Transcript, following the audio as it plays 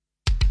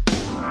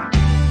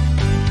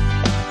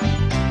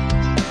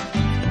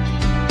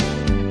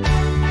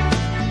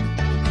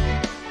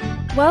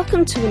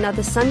Welcome to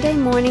another Sunday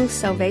morning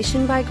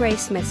Salvation by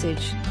Grace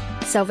message.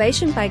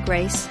 Salvation by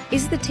Grace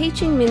is the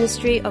teaching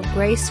ministry of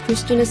Grace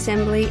Christian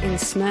Assembly in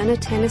Smyrna,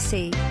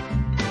 Tennessee.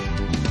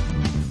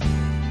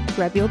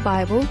 Grab your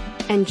Bible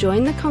and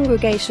join the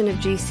congregation of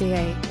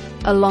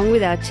GCA, along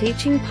with our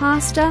teaching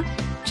pastor,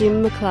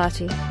 Jim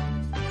McClarty.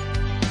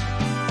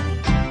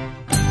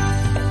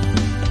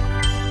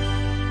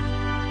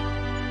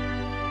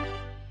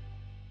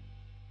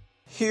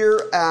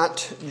 Here at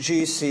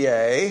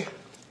GCA,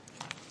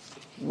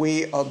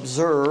 we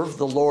observe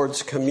the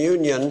Lord's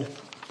Communion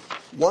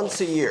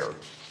once a year.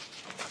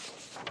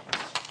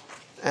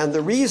 And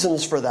the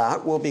reasons for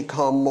that will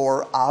become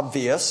more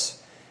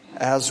obvious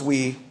as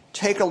we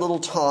take a little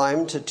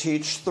time to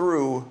teach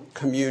through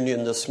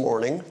communion this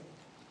morning.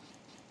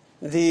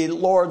 The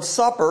Lord's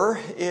Supper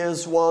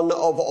is one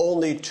of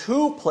only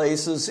two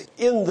places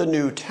in the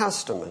New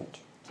Testament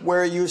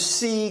where you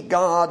see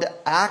God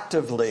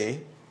actively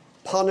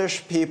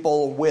punish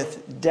people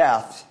with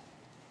death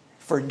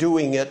for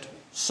doing it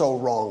so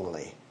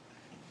wrongly.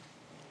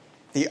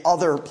 The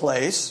other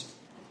place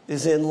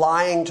is in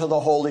lying to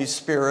the Holy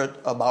Spirit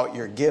about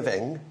your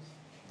giving.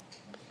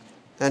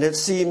 And it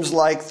seems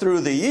like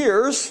through the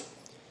years,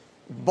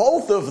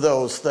 both of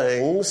those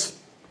things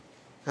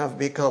have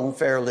become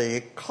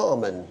fairly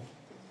common.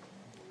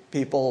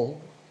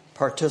 People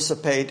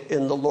participate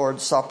in the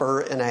Lord's Supper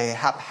in a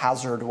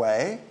haphazard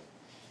way,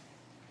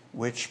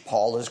 which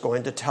Paul is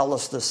going to tell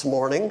us this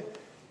morning,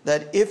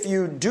 that if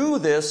you do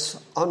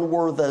this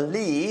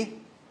unworthily,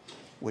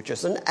 which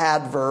is an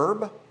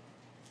adverb,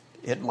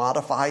 it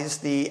modifies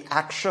the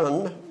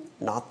action,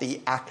 not the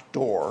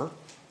actor.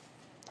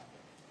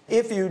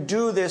 If you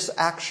do this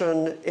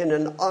action in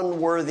an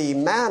unworthy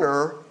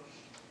manner,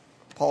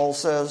 Paul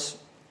says,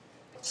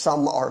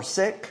 some are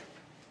sick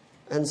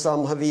and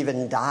some have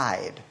even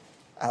died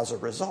as a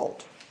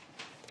result.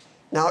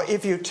 Now,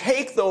 if you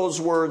take those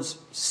words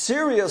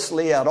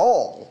seriously at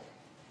all,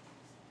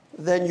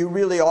 then you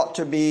really ought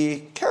to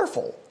be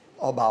careful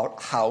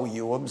about how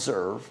you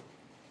observe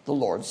the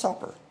Lord's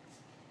Supper.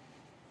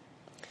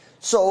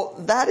 So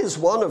that is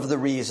one of the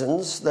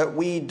reasons that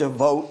we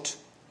devote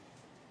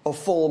a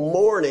full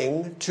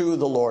morning to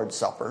the Lord's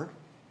Supper.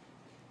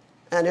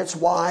 And it's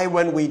why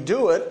when we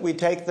do it, we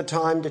take the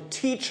time to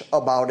teach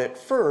about it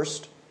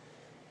first,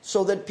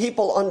 so that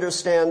people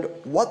understand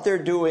what they're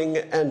doing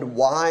and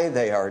why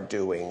they are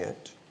doing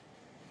it.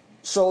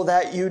 So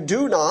that you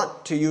do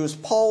not, to use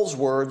Paul's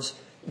words,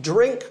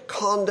 drink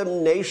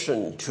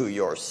condemnation to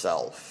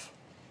yourself.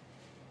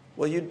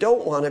 Well, you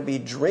don't want to be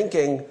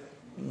drinking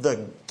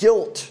the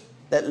guilt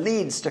that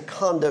leads to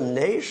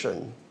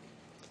condemnation.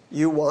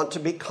 You want to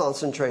be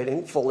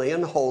concentrating fully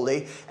and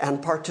wholly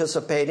and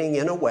participating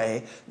in a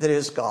way that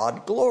is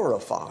God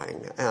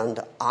glorifying. And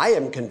I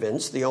am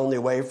convinced the only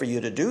way for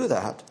you to do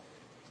that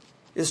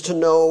is to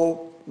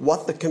know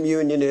what the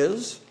communion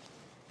is,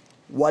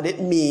 what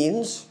it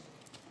means,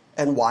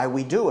 and why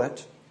we do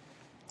it,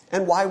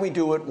 and why we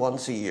do it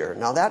once a year.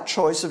 Now, that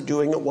choice of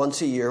doing it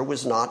once a year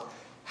was not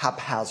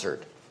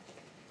haphazard.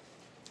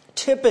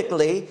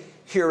 Typically,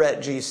 here at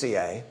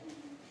GCA,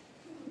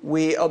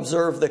 we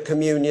observe the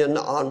communion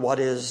on what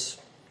is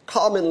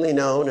commonly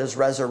known as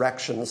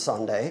Resurrection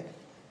Sunday,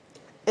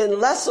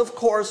 unless, of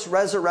course,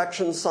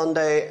 Resurrection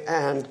Sunday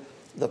and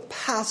the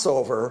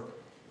Passover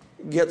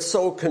get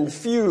so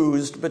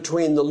confused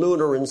between the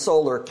lunar and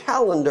solar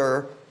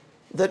calendar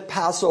that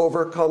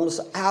Passover comes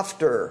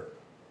after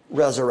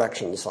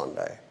Resurrection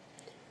Sunday,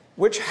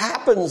 which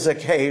happens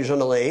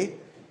occasionally,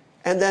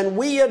 and then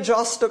we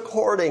adjust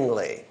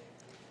accordingly,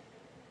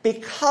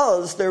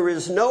 because there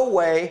is no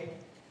way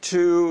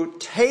to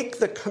take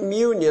the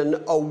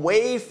communion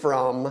away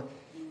from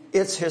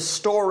its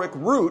historic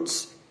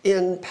roots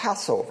in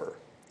Passover.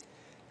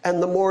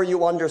 And the more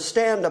you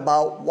understand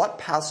about what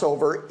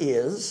Passover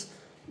is,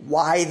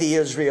 why the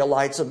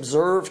Israelites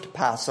observed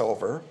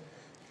Passover,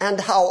 and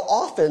how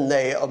often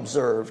they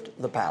observed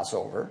the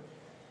Passover,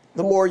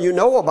 the more you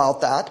know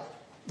about that,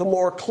 the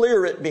more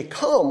clear it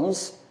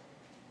becomes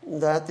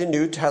that the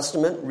New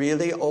Testament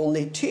really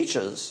only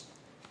teaches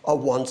a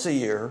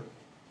once-a-year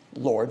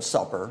Lord's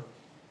Supper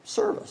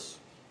service.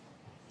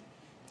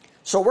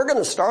 So we're going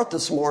to start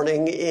this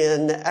morning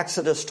in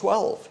Exodus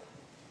 12.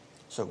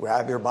 So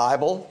grab your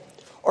Bible,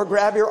 or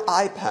grab your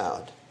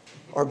iPad,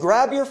 or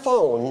grab your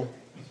phone,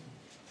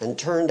 and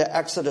turn to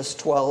Exodus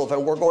 12,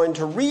 and we're going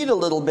to read a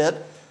little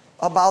bit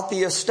about the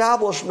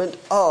establishment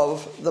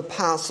of the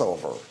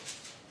Passover.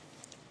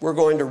 We're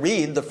going to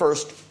read the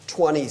first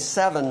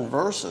 27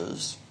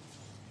 verses,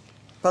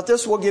 but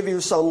this will give you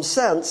some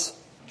sense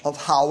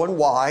of how and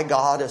why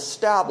God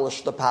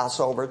established the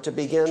Passover to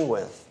begin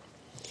with.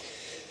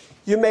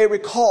 You may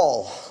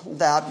recall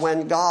that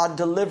when God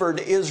delivered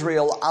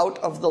Israel out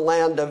of the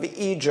land of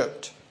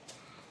Egypt,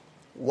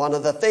 one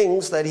of the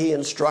things that he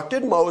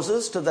instructed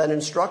Moses to then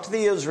instruct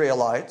the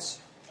Israelites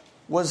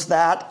was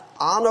that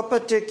on a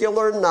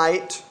particular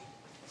night,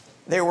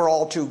 they were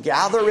all to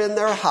gather in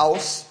their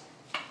house,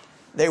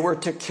 they were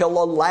to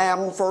kill a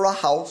lamb for a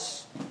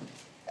house,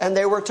 and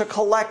they were to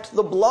collect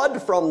the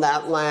blood from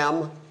that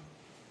lamb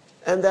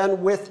And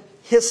then with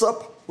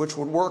hyssop, which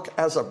would work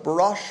as a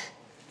brush,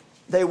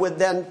 they would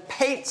then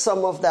paint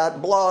some of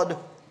that blood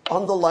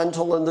on the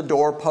lintel and the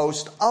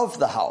doorpost of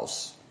the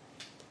house.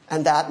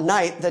 And that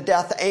night, the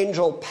death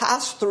angel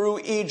passed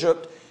through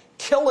Egypt,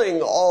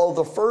 killing all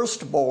the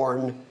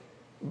firstborn,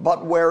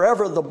 but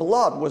wherever the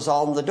blood was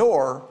on the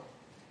door,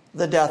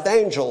 the death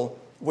angel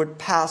would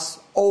pass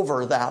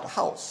over that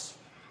house.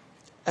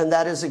 And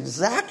that is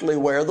exactly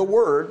where the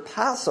word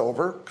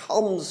Passover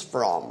comes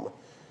from.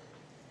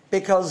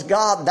 Because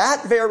God,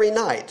 that very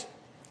night,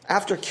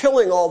 after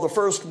killing all the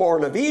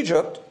firstborn of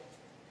Egypt,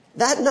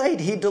 that night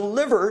he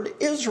delivered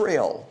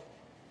Israel.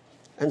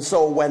 And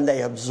so when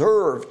they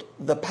observed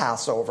the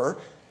Passover,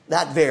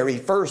 that very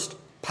first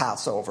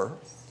Passover,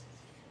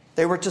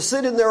 they were to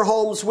sit in their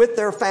homes with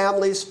their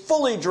families,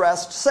 fully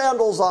dressed,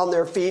 sandals on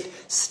their feet,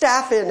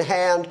 staff in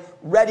hand,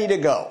 ready to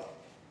go,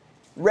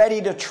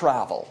 ready to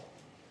travel,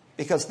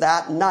 because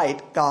that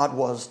night God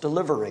was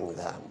delivering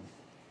them.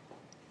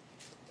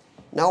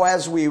 Now,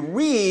 as we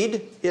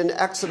read in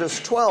Exodus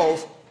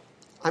 12,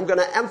 I'm going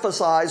to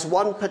emphasize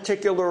one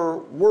particular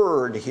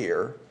word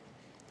here,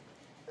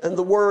 and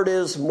the word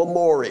is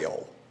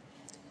memorial.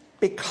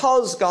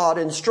 Because God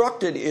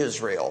instructed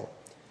Israel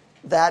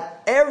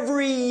that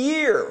every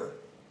year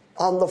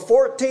on the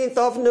 14th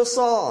of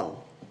Nisan,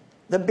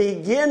 the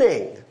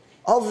beginning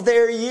of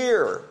their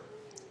year,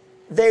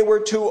 they were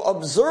to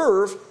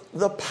observe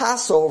the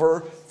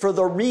Passover for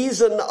the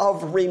reason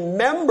of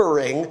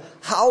remembering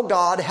how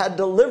God had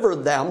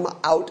delivered them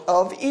out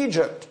of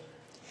Egypt.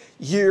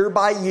 Year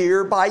by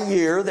year by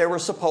year, they were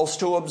supposed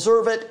to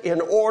observe it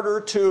in order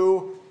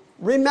to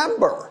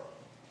remember.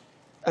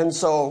 And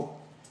so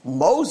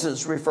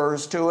Moses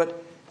refers to it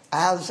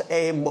as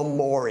a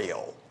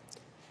memorial,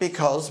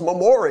 because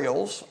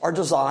memorials are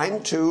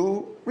designed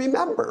to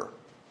remember.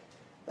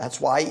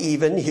 That's why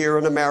even here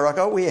in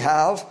America we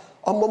have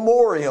a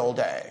Memorial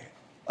Day,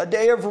 a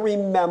day of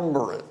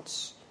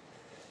remembrance.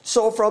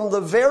 So from the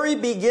very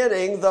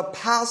beginning, the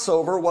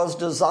Passover was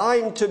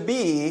designed to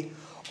be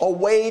a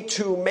way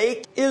to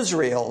make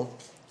Israel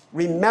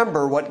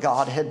remember what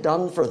God had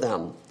done for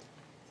them.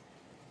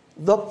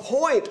 The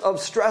point of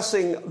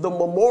stressing the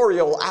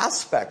memorial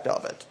aspect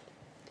of it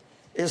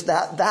is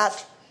that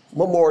that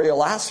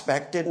memorial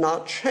aspect did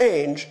not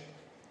change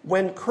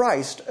when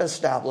Christ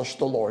established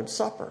the Lord's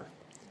Supper.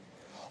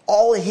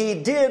 All he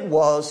did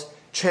was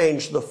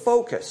change the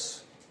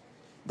focus,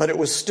 but it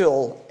was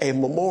still a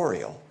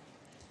memorial.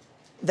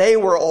 They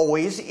were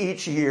always,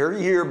 each year,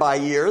 year by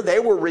year, they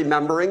were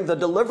remembering the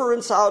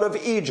deliverance out of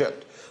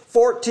Egypt.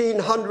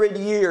 1,400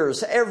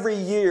 years, every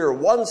year,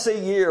 once a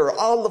year,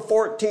 on the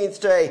 14th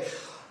day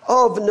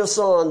of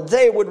Nisan,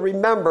 they would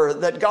remember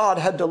that God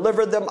had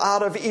delivered them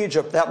out of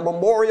Egypt. That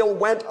memorial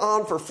went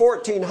on for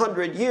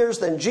 1,400 years.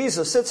 Then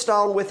Jesus sits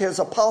down with his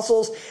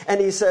apostles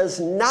and he says,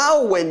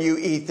 now when you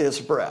eat this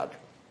bread,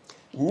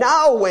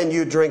 now when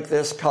you drink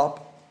this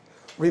cup,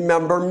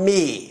 remember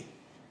me.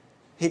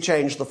 He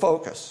changed the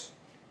focus.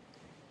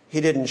 He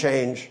didn't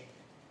change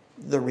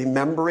the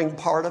remembering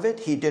part of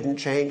it. He didn't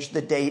change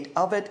the date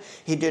of it.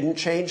 He didn't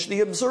change the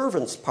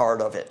observance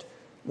part of it.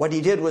 What he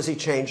did was he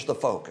changed the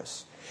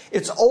focus.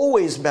 It's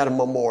always been a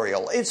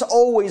memorial. It's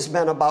always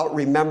been about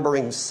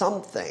remembering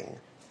something.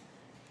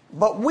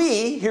 But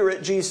we, here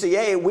at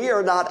GCA, we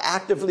are not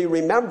actively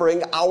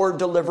remembering our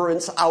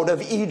deliverance out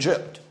of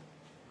Egypt.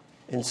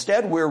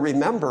 Instead, we're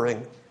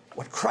remembering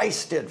what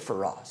Christ did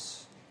for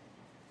us.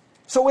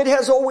 So it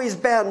has always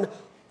been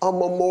a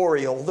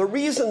memorial. The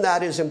reason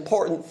that is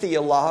important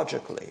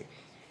theologically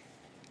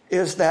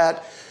is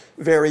that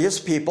various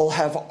people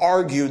have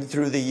argued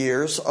through the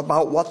years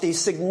about what the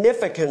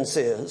significance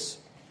is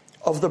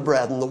of the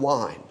bread and the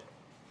wine.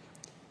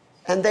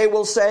 And they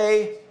will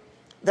say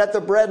that the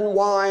bread and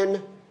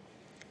wine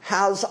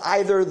has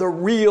either the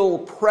real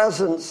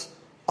presence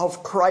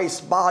of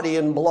Christ's body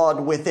and blood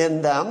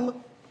within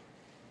them,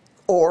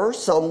 or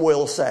some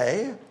will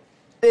say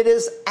it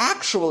is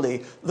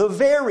actually the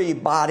very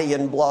body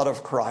and blood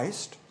of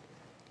Christ.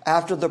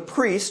 After the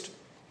priest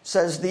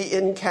says the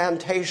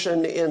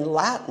incantation in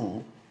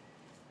Latin,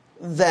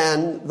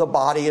 then the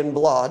body and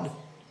blood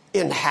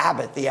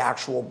inhabit the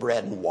actual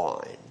bread and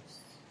wine.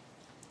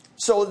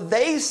 So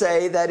they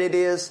say that it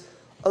is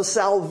a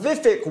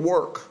salvific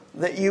work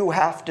that you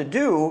have to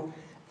do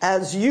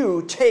as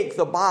you take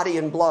the body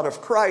and blood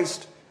of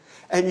Christ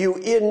and you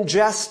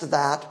ingest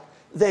that,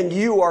 then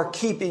you are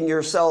keeping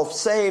yourself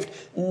saved.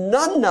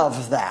 None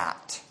of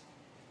that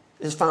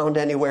is found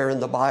anywhere in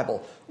the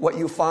Bible. What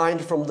you find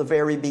from the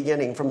very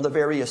beginning, from the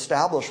very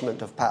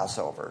establishment of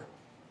Passover,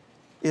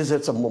 is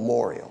it's a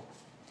memorial.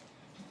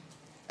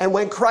 And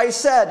when Christ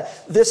said,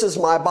 this is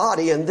my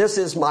body and this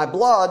is my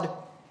blood,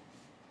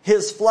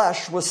 his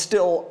flesh was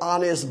still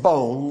on his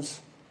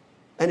bones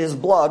and his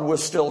blood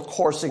was still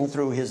coursing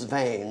through his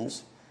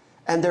veins.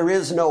 And there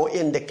is no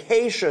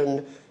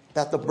indication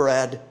that the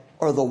bread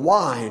or the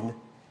wine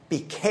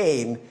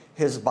became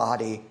his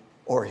body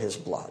or his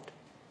blood.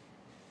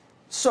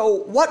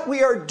 So what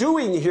we are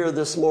doing here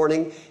this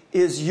morning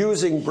is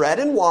using bread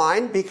and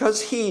wine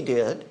because he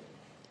did,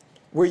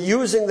 We're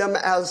using them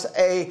as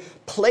a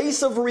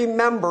place of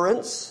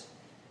remembrance,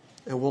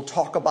 and we'll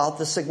talk about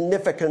the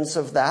significance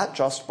of that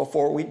just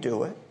before we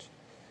do it.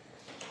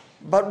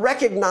 But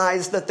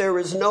recognize that there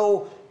is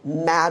no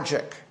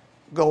magic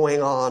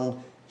going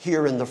on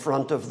here in the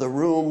front of the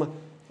room.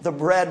 The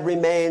bread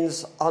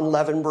remains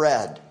unleavened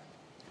bread.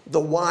 The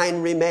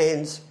wine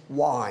remains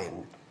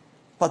wine.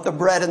 But the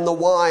bread and the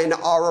wine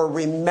are a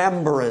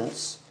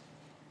remembrance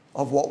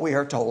of what we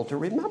are told to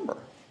remember.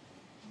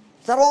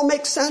 Does that all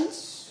make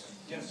sense?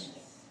 Yes.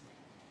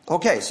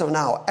 Okay, so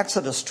now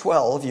Exodus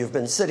 12, you've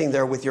been sitting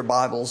there with your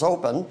Bibles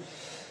open.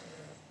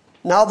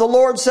 Now the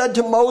Lord said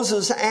to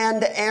Moses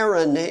and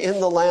Aaron in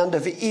the land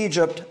of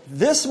Egypt,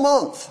 "This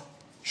month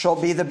shall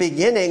be the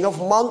beginning of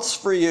months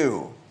for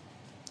you."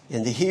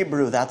 In the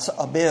Hebrew, that's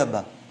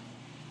Abib.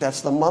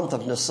 That's the month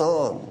of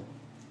Nisan.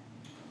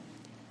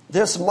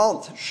 "This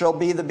month shall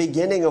be the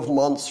beginning of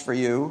months for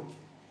you.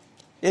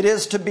 It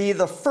is to be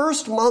the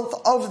first month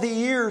of the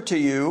year to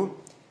you.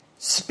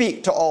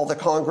 Speak to all the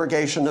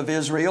congregation of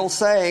Israel,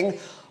 saying,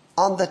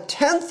 on the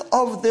 10th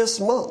of this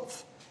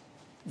month,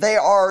 they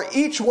are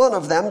each one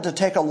of them to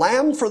take a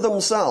lamb for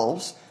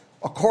themselves,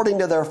 according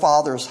to their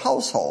father's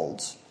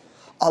households,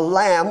 a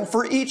lamb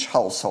for each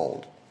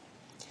household.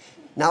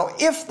 Now,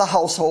 if the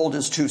household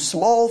is too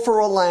small for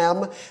a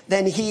lamb,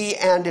 then he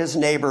and his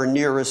neighbor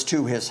nearest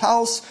to his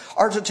house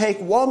are to take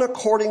one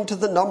according to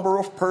the number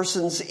of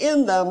persons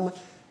in them,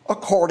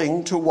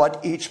 according to what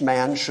each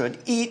man should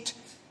eat.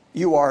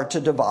 You are to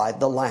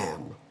divide the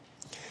lamb.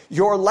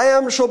 Your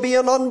lamb shall be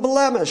an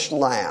unblemished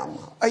lamb,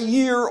 a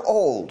year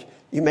old.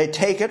 You may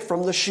take it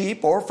from the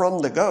sheep or from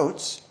the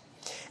goats,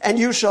 and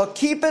you shall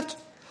keep it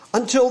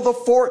until the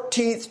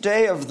 14th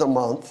day of the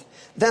month.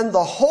 Then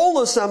the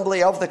whole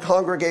assembly of the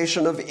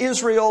congregation of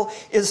Israel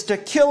is to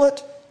kill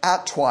it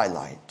at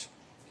twilight.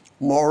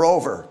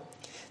 Moreover,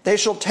 they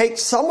shall take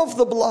some of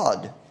the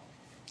blood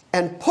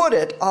and put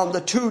it on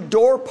the 2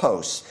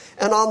 doorposts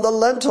and on the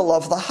lintel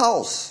of the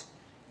house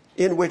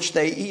in which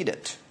they eat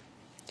it.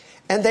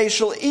 And they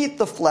shall eat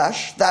the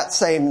flesh that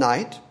same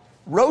night,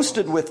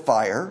 roasted with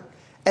fire,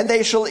 and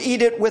they shall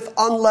eat it with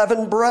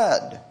unleavened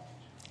bread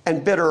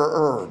and bitter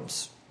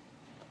herbs.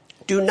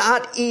 Do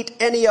not eat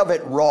any of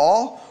it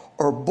raw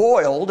or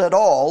boiled at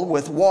all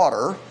with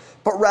water,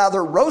 but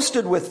rather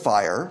roasted with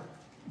fire,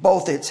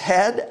 both its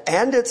head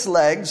and its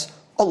legs,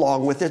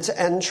 along with its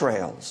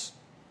entrails.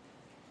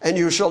 And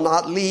you shall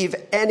not leave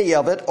any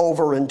of it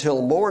over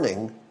until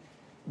morning,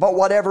 but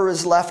whatever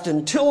is left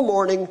until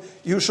morning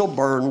you shall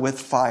burn with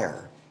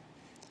fire.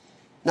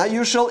 Now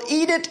you shall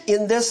eat it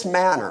in this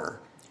manner,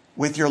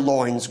 with your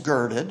loins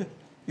girded,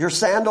 your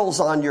sandals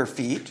on your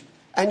feet,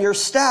 and your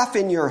staff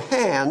in your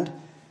hand,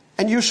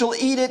 and you shall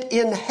eat it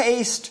in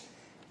haste.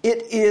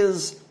 It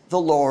is the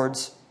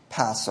Lord's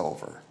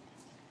Passover.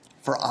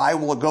 For I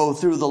will go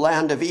through the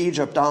land of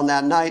Egypt on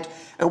that night,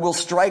 and will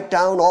strike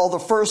down all the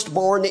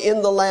firstborn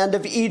in the land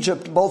of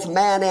Egypt, both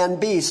man and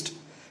beast.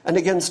 And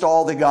against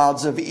all the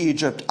gods of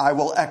Egypt I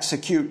will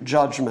execute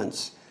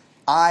judgments.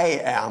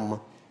 I am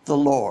the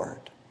Lord.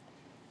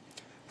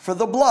 For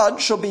the blood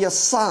shall be a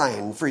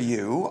sign for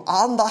you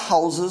on the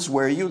houses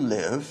where you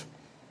live.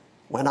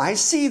 When I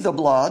see the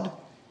blood,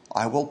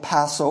 I will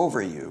pass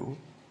over you,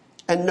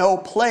 and no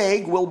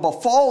plague will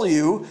befall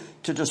you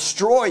to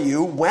destroy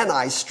you when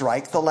I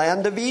strike the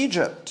land of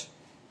Egypt.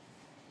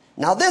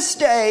 Now this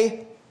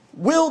day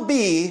will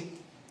be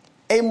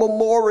a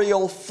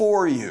memorial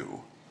for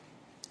you,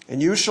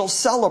 and you shall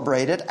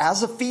celebrate it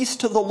as a feast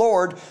to the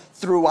Lord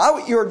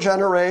throughout your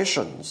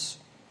generations.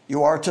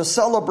 You are to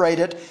celebrate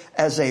it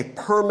as a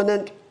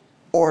permanent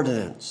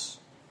ordinance.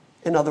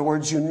 In other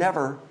words, you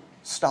never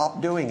stop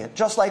doing it,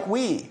 just like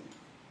we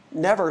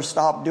never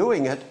stop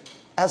doing it,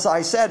 as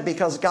I said,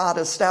 because God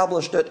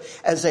established it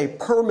as a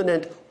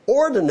permanent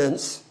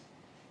ordinance.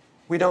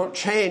 We don't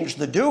change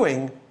the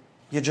doing,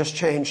 you just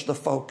change the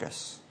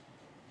focus.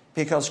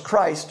 Because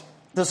Christ,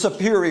 the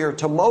superior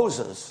to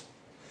Moses,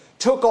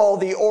 took all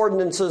the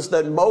ordinances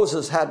that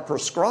Moses had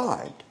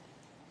prescribed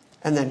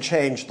and then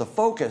changed the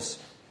focus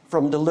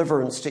from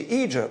deliverance to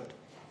Egypt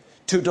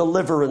to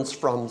deliverance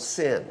from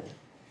sin.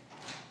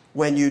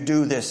 When you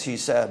do this, he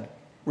said,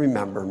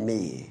 remember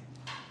me.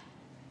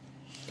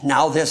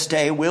 Now this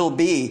day will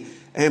be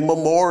a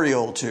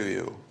memorial to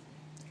you.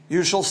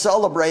 You shall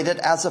celebrate it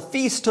as a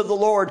feast to the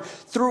Lord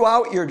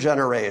throughout your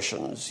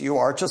generations. You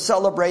are to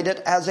celebrate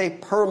it as a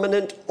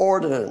permanent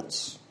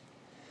ordinance.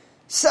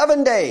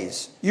 7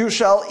 days you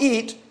shall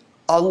eat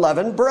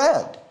unleavened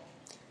bread.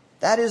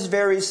 That is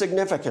very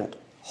significant.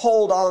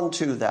 Hold on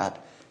to that.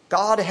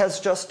 God has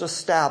just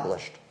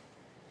established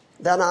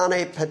that on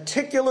a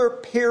particular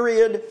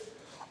period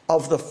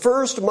of the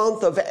first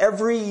month of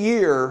every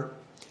year,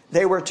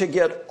 they were to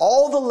get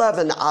all the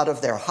leaven out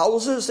of their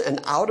houses and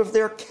out of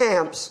their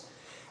camps.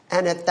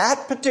 And at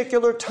that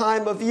particular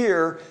time of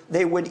year,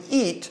 they would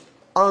eat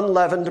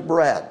unleavened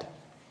bread.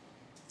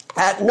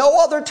 At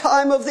no other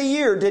time of the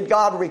year did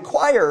God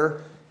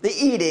require the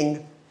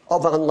eating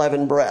of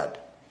unleavened bread.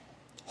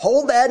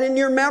 Hold that in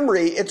your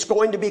memory. It's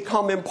going to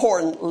become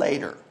important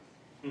later.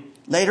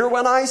 Later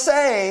when I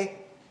say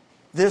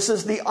This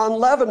is the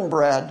unleavened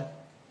bread.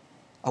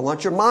 I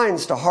want your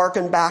minds to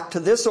hearken back to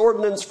this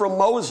ordinance from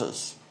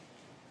Moses,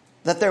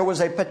 that there was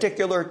a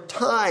particular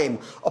time,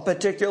 a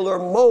particular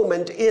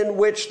moment in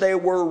which they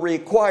were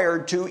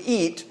required to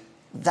eat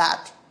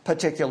that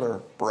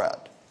particular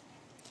bread.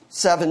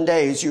 7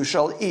 days you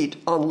shall eat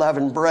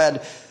unleavened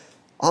bread.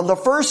 On the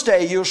first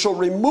day you shall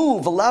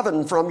remove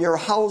leaven from your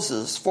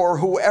houses, for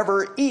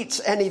whoever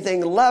eats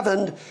anything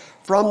leavened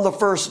from the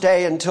first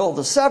day until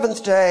the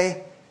 7th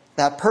day,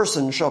 that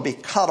person shall be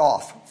cut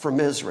off from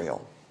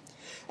Israel.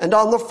 And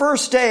on the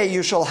first day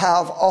you shall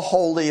have a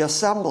holy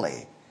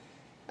assembly,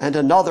 and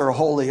another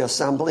holy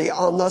assembly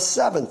on the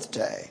 7th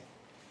day.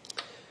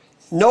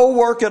 No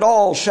work at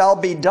all shall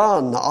be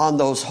done on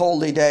those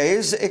holy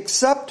days,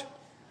 except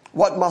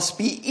what must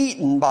be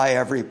eaten by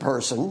every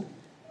person,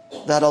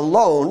 that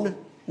alone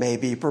may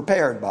be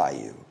prepared by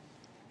you.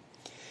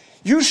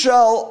 You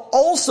shall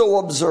also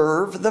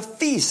observe the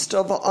feast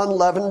of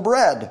unleavened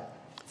bread.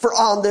 For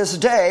on this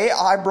day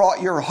I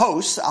brought your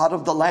hosts out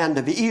of the land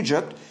of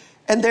Egypt,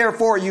 and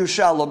therefore you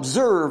shall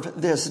observe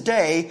this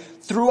day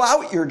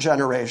throughout your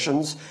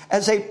generations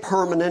as a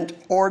permanent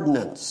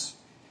ordinance.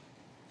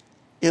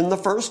 In the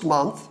first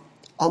month,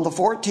 on the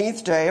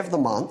 14th day of the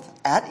month,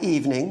 at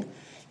evening,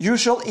 you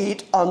shall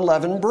eat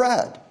unleavened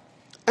bread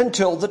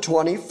until the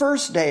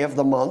 21st day of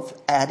the month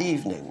at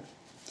evening.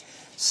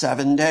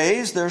 7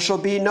 days there shall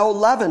be no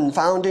leaven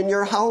found in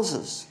your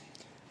houses.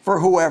 For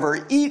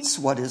whoever eats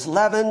what is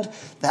leavened,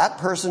 that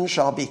person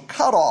shall be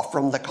cut off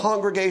from the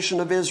congregation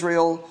of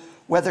Israel,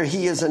 whether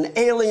he is an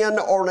alien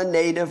or a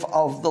native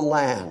of the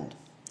land.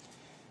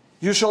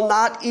 You shall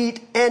not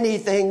eat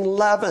anything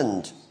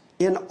leavened.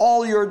 In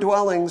all your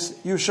dwellings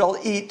you shall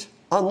eat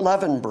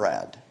unleavened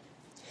bread.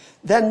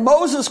 Then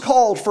Moses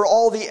called for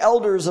all the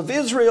elders of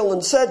Israel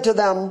and said to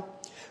them,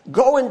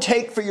 Go and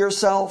take for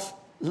yourself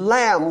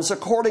lambs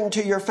according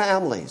to your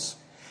families,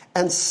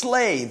 and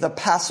slay the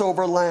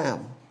Passover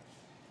lamb.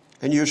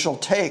 And you shall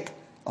take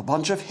a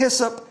bunch of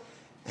hyssop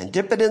and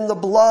dip it in the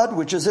blood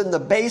which is in the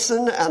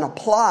basin, and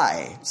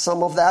apply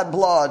some of that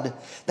blood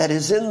that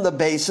is in the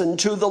basin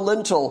to the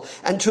lintel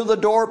and to the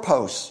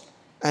doorposts.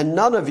 And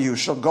none of you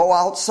shall go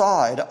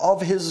outside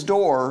of his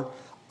door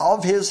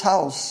of his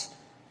house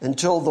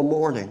until the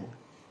morning.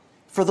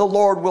 For the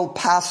Lord will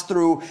pass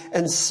through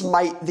and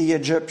smite the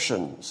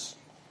Egyptians.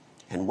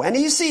 And when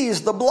he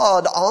sees the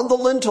blood on the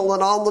lintel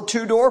and on the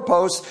 2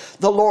 doorposts,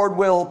 the Lord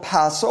will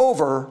pass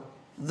over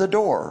the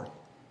door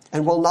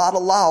and will not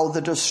allow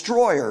the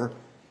destroyer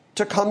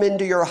to come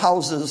into your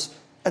houses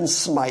and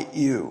smite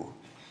you.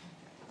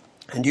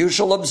 And you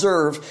shall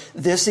observe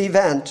this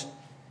event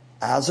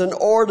as an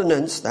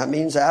ordinance, that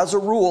means as a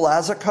rule,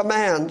 as a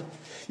command.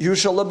 You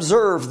shall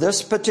observe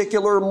this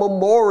particular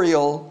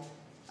memorial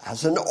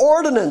as an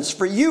ordinance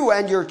for you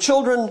and your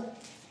children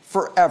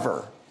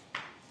forever.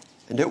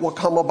 And it will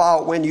come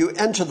about when you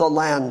enter the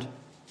land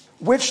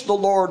which the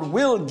Lord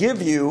will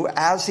give you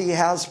as he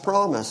has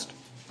promised,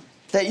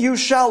 that you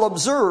shall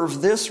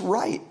observe this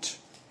rite.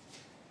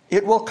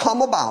 It will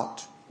come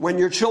about when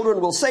your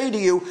children will say to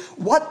you,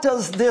 What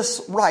does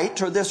this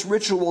rite or this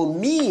ritual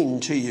mean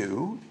to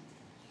you?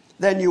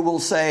 Then you will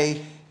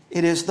say,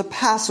 It is the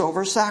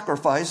Passover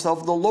sacrifice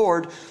of the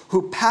Lord,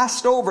 who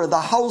passed over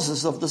the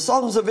houses of the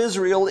sons of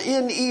Israel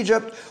in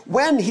Egypt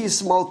when he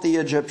smote the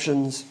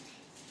Egyptians,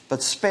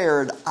 but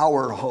spared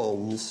our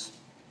homes.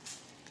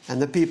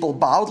 And the people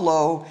bowed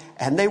low,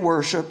 and they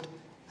worshipped,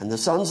 and the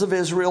sons of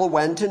Israel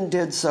went and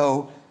did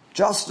so,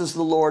 just as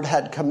the Lord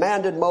had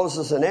commanded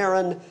Moses and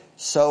Aaron,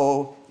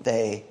 so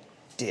they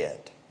did.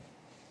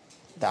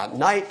 That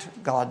night,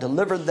 God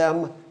delivered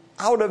them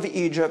out of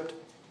Egypt,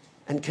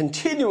 and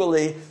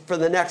continually for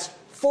the next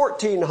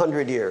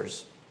 1,400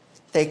 years,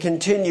 they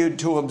continued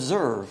to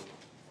observe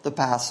the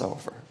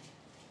Passover.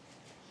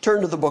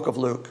 Turn to the book of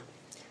Luke.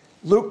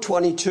 Luke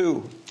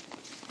 22.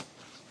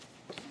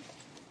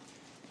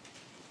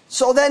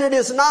 So then it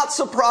is not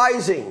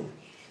surprising,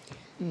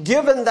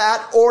 given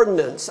that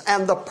ordinance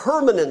and the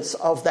permanence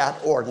of that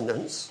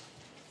ordinance,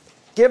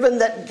 given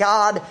that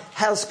God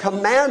has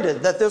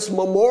commanded that this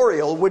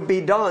memorial would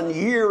be done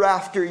year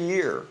after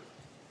year,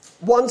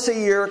 once a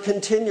year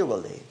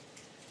continually.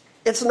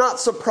 It's not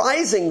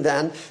surprising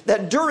then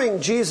that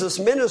during Jesus'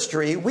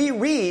 ministry we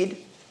read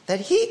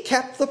that he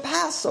kept the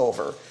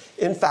Passover.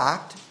 In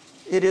fact,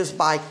 it is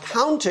by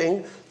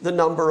counting the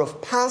number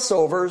of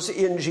Passovers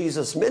in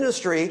Jesus'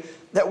 ministry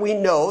that we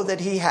know that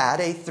he had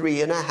a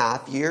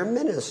 3.5-year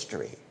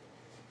ministry.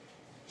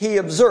 He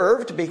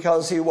observed,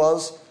 because he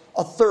was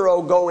a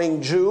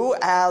thoroughgoing Jew,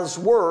 as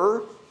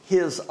were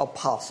his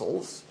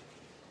apostles,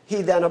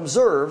 he then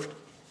observed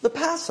the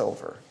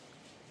Passover.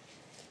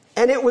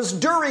 And it was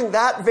during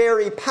that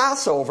very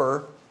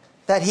Passover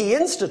that he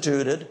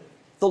instituted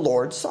the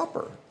Lord's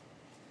Supper.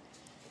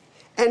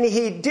 And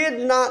he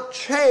did not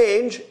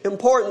change,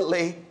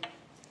 importantly,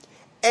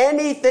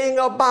 anything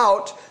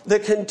about the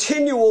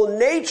continual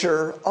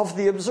nature of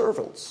the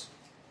observance.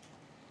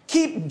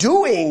 Keep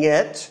doing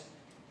it,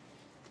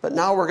 but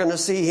now we're going to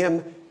see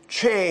him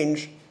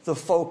change the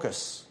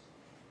focus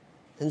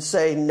and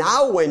say,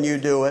 now when you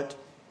do it,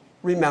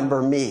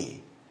 remember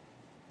me.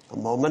 A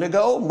moment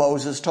ago,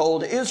 Moses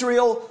told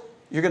Israel,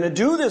 you're going to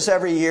do this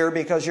every year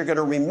because you're going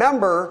to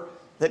remember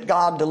that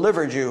God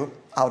delivered you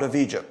out of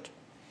Egypt.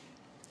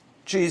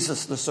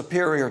 Jesus, the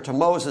superior to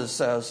Moses,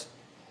 says,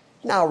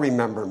 now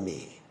remember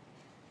me.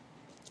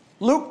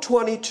 Luke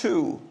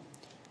 22,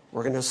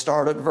 we're going to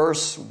start at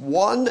verse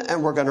 1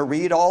 and we're going to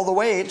read all the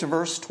way to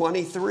verse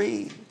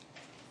 23.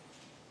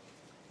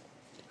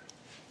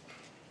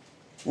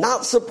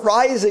 Not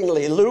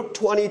surprisingly, Luke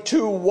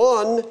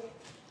 22:1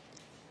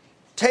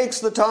 takes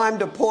the time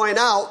to point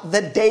out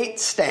the date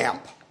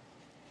stamp.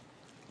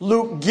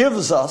 Luke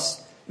gives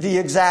us the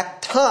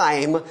exact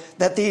time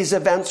that these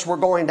events were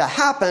going to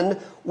happen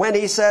when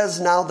he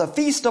says, now the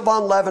Feast of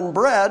Unleavened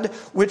Bread,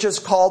 which is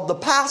called the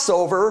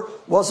Passover,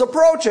 was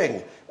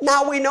approaching.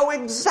 Now we know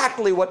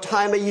exactly what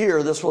time of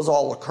year this was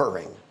all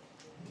occurring.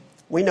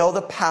 We know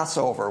the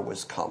Passover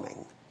was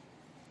coming.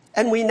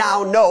 And we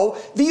now know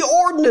the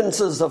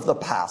ordinances of the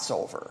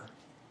Passover.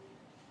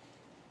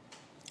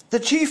 The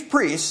chief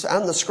priests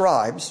and the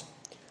scribes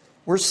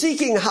were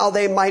seeking how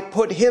they might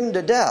put him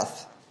to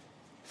death,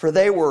 for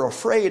they were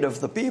afraid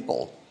of the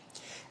people.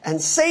 And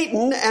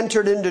Satan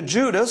entered into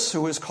Judas,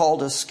 who is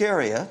called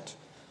Iscariot,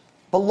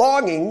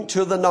 belonging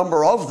to the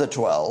number of the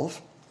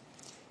 12.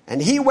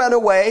 And he went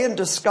away and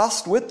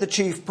discussed with the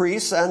chief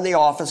priests and the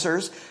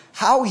officers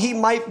how he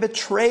might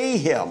betray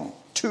him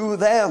to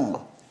them.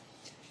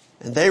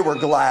 And they were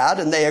glad,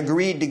 and they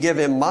agreed to give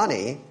him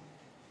money.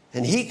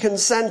 And he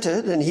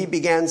consented, and he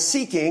began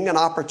seeking an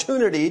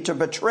opportunity to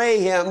betray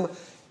him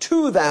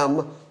to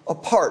them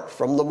apart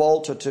from the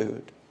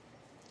multitude.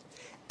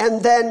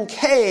 And then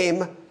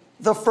came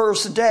the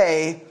first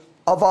day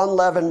of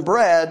unleavened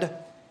bread,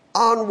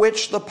 on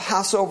which the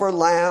Passover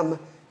lamb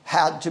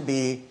had to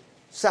be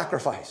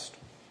sacrificed.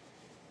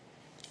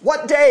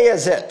 What day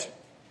is it?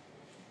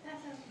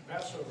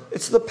 Passover.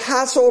 It's the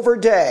Passover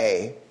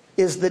day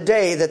is the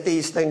day that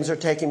these things are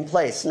taking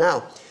place.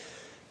 Now,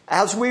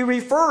 as we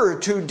refer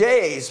to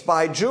days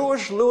by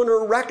Jewish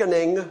lunar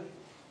reckoning,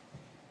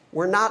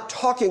 we're not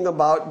talking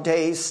about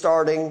days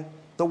starting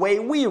the way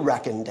we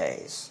reckon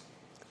days.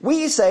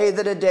 We say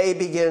that a day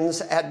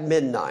begins at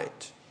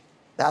midnight.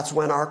 That's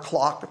when our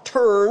clock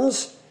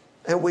turns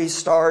and we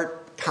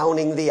start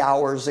counting the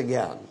hours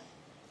again.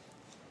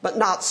 But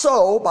not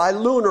so by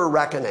lunar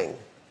reckoning.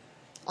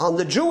 On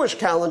the Jewish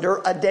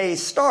calendar, a day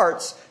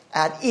starts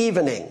at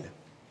evening.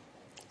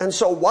 And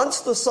so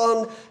once the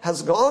sun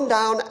has gone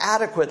down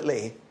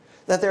adequately,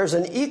 that there's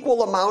an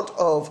equal amount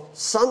of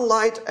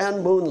sunlight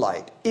and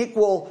moonlight,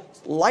 equal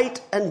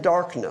light and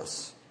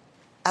darkness.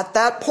 At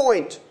that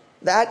point,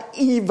 that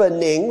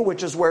evening,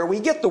 which is where we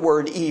get the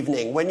word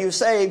evening, when you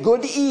say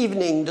good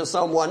evening to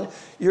someone,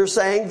 you're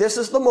saying this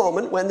is the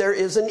moment when there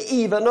is an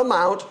even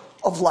amount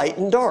of light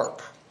and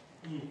dark.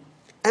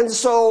 And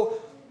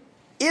so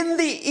in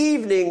the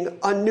evening,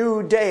 a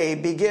new day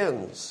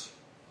begins.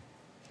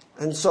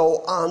 And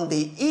so on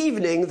the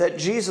evening that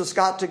Jesus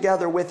got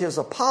together with his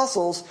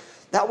apostles,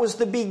 that was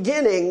the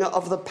beginning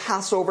of the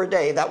Passover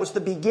day. That was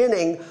the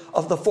beginning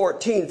of the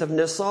 14th of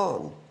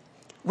Nisan,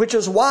 which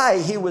is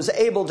why he was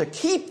able to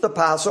keep the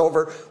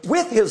Passover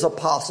with his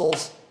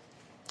apostles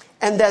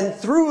and then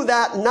through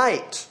that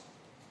night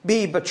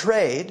be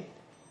betrayed,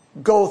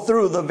 go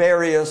through the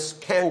various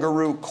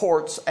kangaroo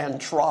courts and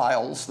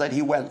trials that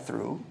he went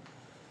through,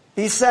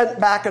 be sent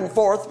back and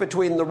forth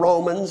between the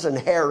Romans and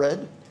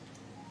Herod.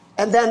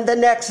 And then the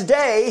next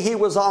day, he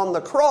was on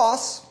the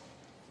cross,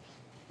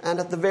 and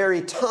at the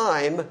very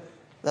time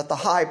that the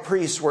high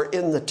priests were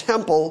in the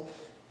temple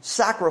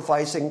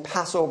sacrificing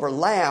Passover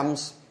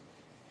lambs,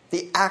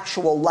 the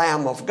actual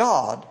Lamb of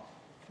God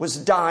was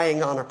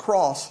dying on a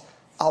cross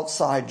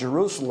outside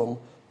Jerusalem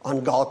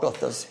on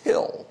Golgotha's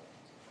hill.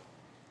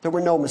 There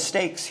were no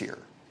mistakes here.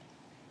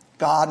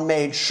 God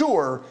made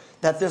sure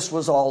that this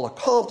was all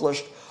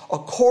accomplished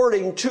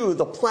according to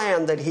the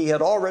plan that he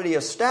had already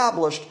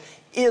established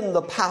in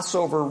the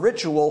Passover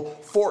ritual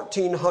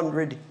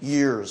 1400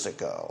 years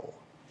ago.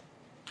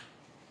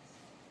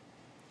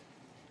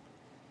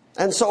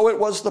 And so it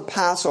was the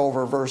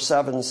Passover, verse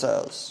 7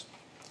 says.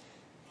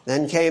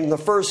 Then came the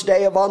first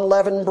day of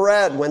unleavened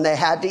bread, when they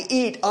had to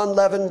eat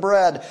unleavened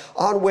bread,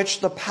 on which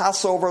the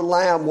Passover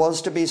lamb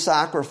was to be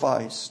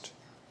sacrificed.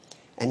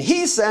 And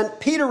he sent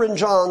Peter and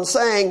John,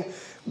 saying,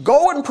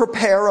 go and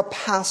prepare a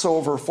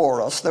Passover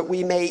for us, that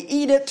we may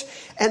eat it.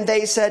 And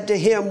they said to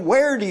him,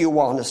 where do you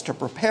want us to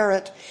prepare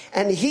it?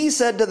 And he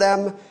said to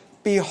them,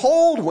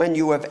 behold, when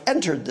you have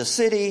entered the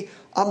city,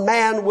 a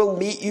man will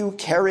meet you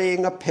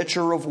carrying a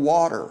pitcher of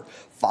water.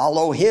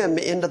 Follow him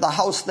into the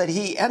house that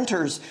he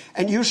enters,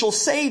 and you shall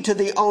say to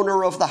the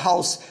owner of the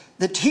house,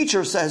 the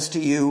teacher says to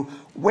you,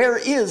 where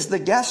is the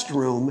guest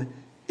room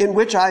in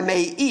which I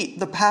may eat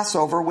the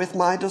Passover with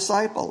my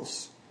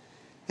disciples?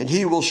 And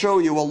he will show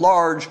you a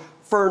large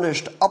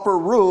furnished upper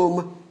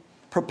room,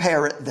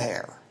 prepare it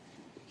there.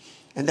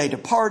 And they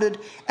departed,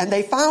 and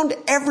they found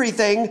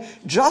everything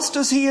just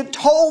as he had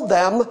told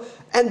them,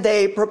 and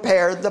they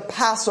prepared the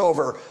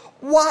Passover.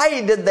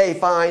 Why did they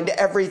find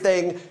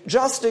everything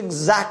just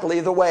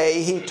exactly the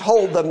way he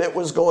told them it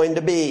was going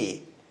to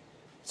be?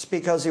 It's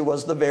because he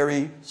was the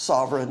very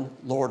sovereign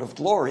Lord of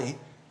glory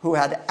who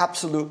had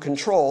absolute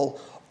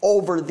control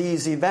over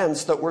these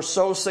events that were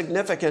so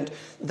significant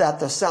that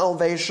the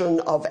salvation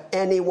of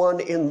anyone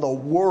in the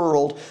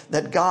world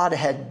that God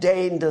had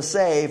deigned to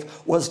save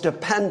was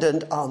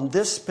dependent on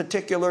this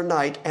particular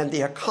night and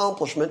the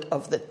accomplishment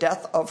of the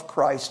death of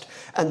Christ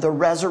and the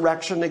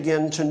resurrection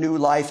again to new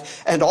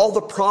life and all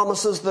the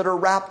promises that are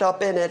wrapped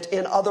up in it.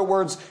 In other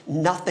words,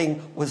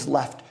 nothing was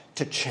left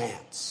to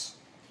chance.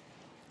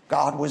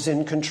 God was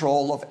in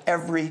control of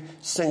every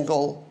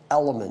single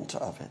element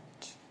of it.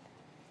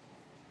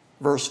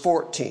 Verse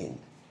 14,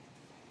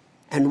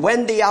 and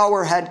when the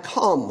hour had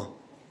come,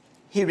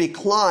 he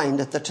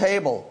reclined at the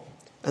table,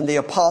 and the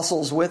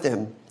apostles with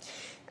him.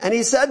 And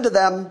he said to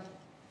them,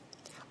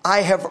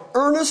 I have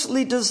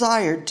earnestly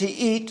desired to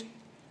eat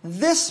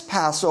this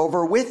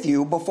Passover with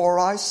you before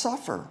I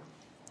suffer.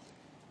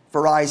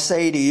 For I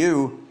say to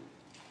you,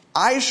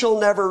 I shall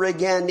never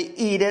again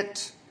eat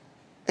it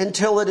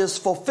until it is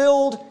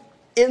fulfilled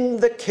in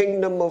the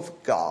kingdom of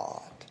God.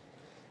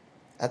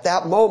 At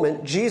that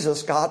moment,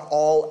 Jesus got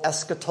all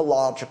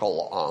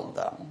eschatological on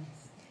them.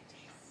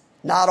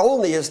 Not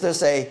only is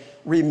this a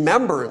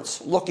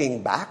remembrance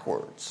looking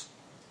backwards,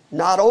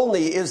 not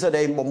only is it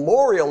a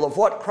memorial of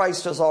what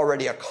Christ has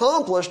already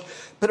accomplished,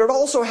 but it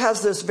also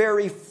has this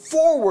very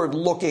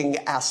forward-looking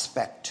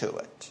aspect to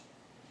it.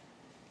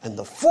 And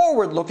the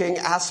forward-looking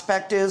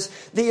aspect is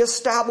the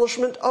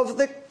establishment of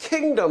the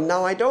kingdom.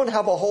 Now, I don't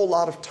have a whole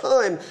lot of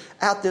time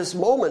at this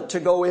moment to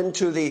go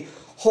into the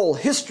whole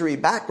history,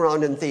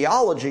 background, and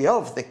theology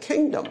of the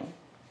kingdom.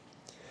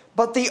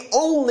 But the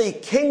only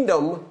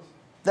kingdom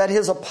that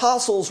his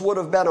apostles would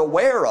have been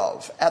aware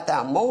of at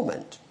that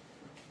moment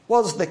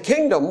was the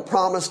kingdom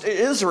promised to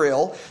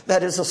Israel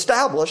that is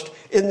established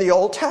in the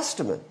Old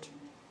Testament.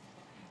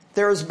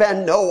 There has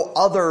been no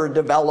other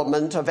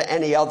development of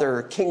any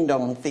other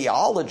kingdom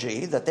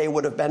theology that they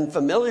would have been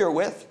familiar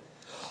with.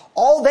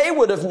 All they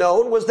would have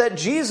known was that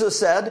Jesus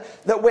said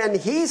that when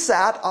he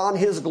sat on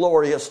his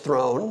glorious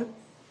throne,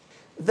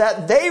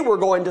 that they were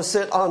going to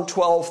sit on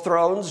 12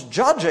 thrones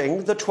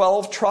judging the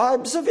 12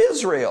 tribes of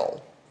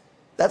Israel.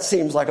 That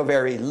seems like a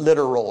very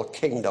literal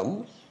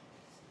kingdom.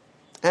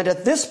 And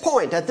at this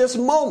point, at this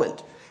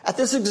moment, at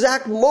this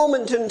exact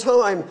moment in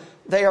time,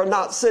 they are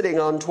not sitting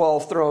on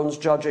 12 thrones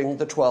judging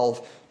the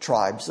 12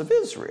 tribes of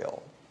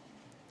Israel.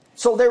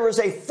 So there is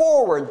a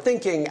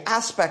forward-thinking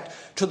aspect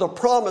to the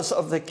promise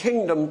of the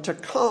kingdom to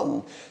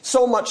come.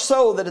 So much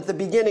so that at the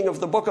beginning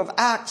of the book of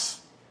Acts,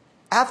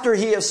 after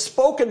he has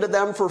spoken to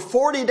them for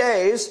 40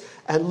 days,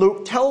 and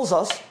Luke tells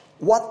us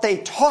what they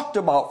talked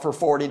about for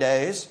 40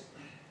 days,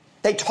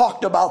 they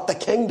talked about the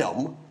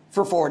kingdom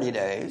for 40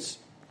 days.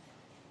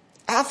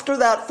 After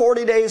that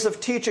 40 days of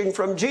teaching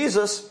from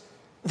Jesus,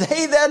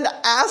 they then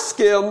ask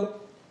him,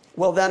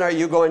 well, then are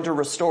you going to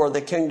restore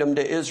the kingdom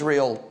to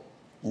Israel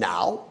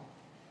now?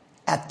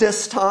 At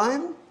this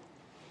time?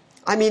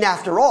 I mean,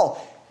 after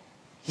all,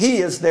 he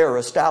is their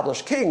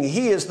established king.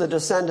 He is the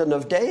descendant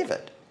of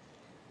David.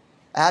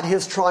 At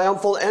his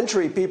triumphal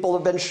entry, people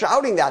have been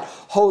shouting that,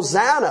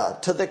 Hosanna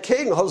to the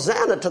King,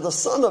 Hosanna to the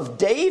Son of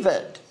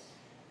David.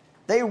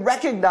 They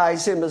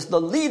recognize him as the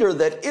leader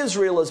that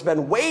Israel has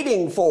been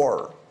waiting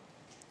for.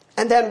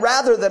 And then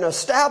rather than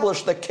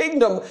establish the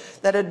kingdom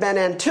that had been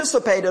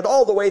anticipated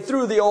all the way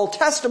through the Old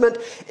Testament,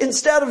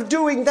 instead of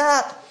doing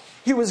that,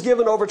 he was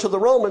given over to the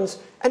Romans,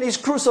 and he's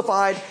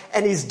crucified,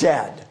 and he's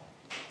dead.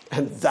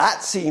 And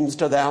that seems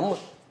to them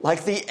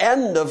like the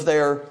end of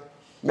their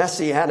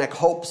messianic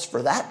hopes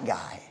for that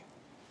guy.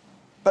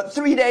 But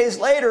 3 days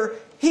later,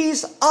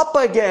 he's up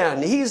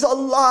again. He's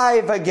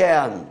alive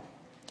again.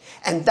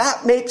 And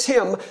that makes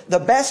him the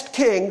best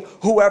king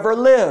who ever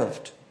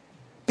lived.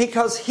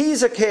 Because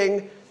he's a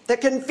king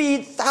that can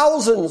feed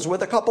thousands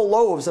with a couple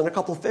loaves and a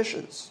couple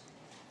fishes.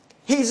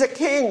 He's a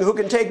king who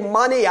can take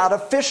money out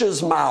of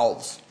fishes'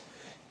 mouths.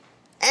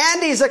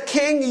 And he's a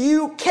king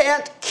you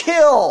can't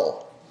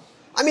kill.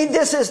 I mean,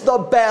 this is the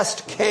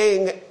best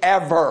king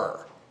ever.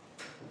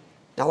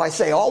 Now, I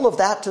say all of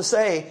that to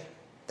say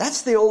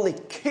that's the only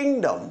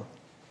kingdom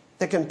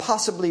that can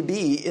possibly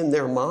be in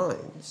their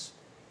minds.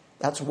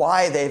 That's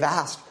why they've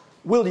asked,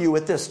 will you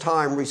at this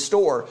time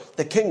restore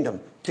the kingdom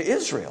to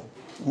Israel?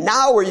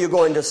 Now are you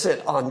going to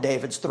sit on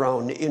David's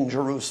throne in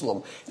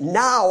Jerusalem?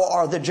 Now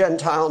are the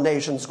Gentile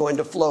nations going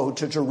to flow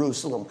to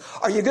Jerusalem?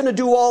 Are you going to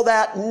do all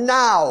that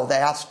now? They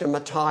asked him a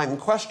time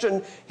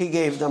question. He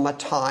gave them a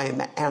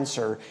time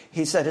answer.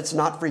 He said, it's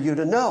not for you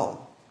to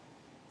know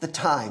the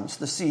times,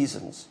 the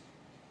seasons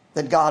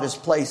that God has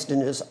placed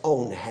in his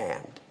own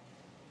hand.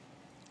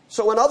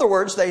 So in other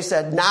words, they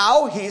said,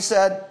 now. He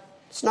said,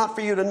 it's not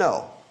for you to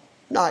know.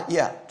 Not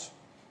yet.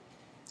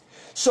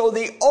 So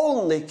the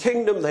only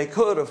kingdom they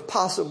could have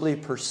possibly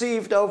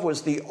perceived of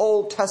was the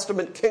Old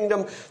Testament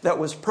kingdom that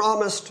was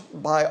promised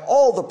by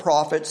all the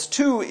prophets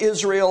to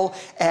Israel.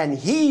 And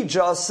he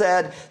just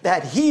said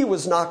that he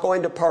was not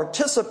going to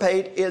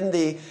participate in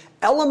the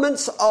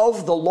elements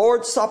of the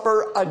Lord's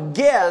Supper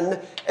again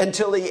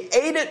until he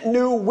ate it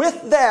new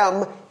with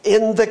them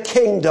in the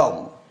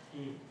kingdom.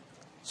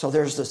 So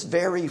there's this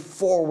very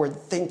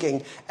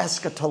forward-thinking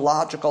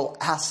eschatological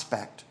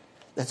aspect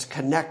that's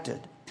connected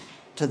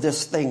to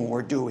this thing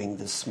we're doing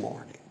this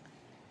morning.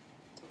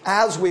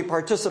 As we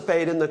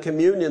participate in the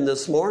communion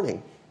this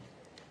morning,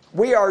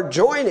 we are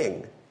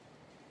joining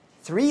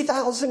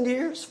 3,000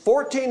 years,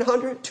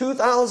 1,400,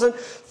 2,000,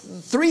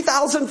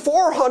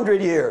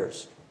 3,400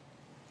 years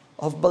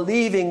of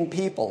believing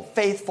people,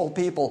 faithful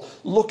people,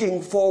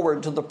 looking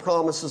forward to the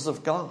promises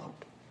of God.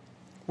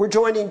 We're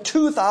joining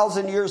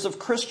 2,000 years of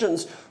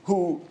Christians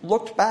who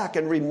looked back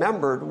and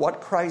remembered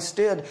what Christ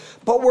did.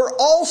 But we're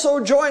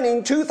also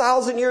joining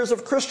 2,000 years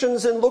of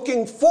Christians in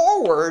looking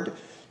forward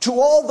to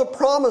all the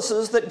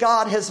promises that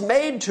God has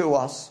made to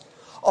us,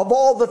 of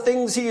all the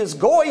things he is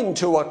going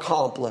to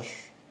accomplish.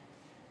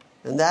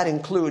 And that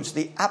includes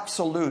the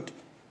absolute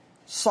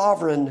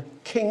sovereign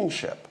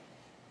kingship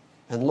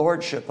and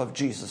lordship of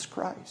Jesus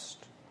Christ.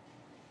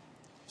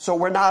 So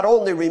we're not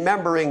only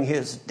remembering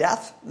his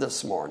death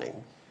this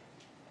morning,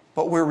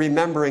 but we're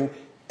remembering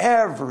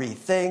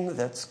everything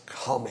that's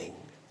coming.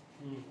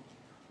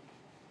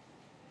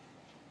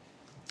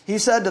 He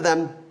said to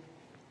them,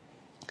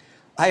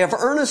 I have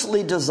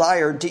earnestly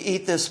desired to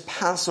eat this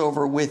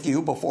Passover with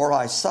you before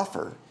I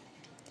suffer.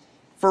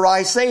 For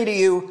I say to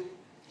you,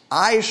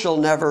 I shall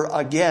never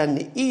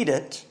again eat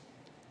it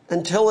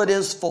until it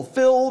is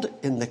fulfilled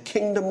in the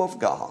kingdom of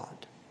God.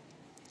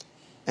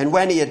 And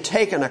when he had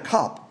taken a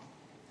cup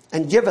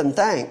and given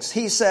thanks,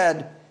 he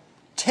said,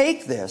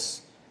 take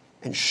this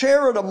and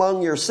share it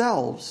among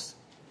yourselves.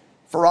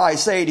 For I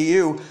say to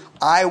you,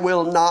 I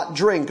will not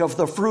drink of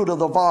the fruit of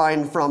the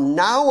vine from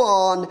now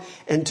on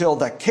until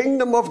the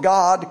kingdom of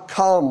God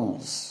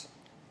comes.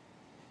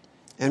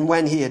 And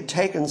when he had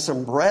taken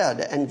some bread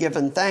and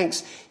given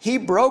thanks, he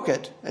broke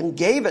it and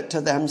gave it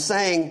to them,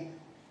 saying,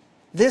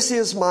 this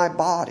is my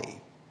body,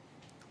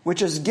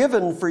 which is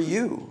given for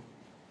you.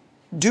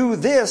 Do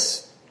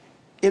this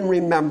in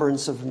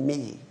remembrance of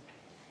me.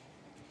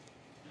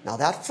 Now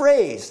that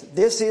phrase,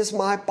 this is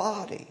my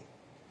body,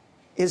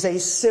 is a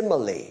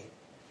simile.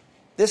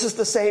 This is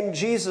the same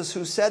Jesus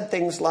who said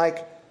things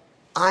like,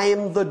 I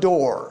am the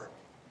door.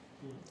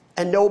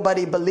 And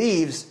nobody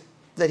believes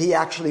that he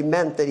actually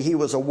meant that he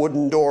was a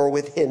wooden door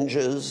with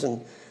hinges.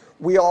 And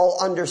we all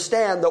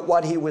understand that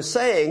what he was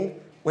saying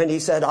when he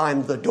said,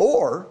 I'm the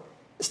door,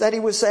 is that he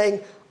was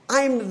saying,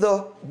 I'm the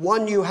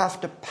one you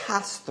have to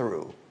pass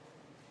through.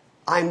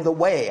 I'm the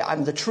way,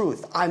 I'm the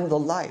truth, I'm the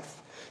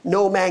life.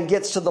 No man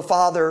gets to the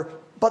Father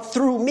but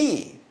through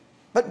me,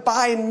 but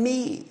by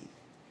me.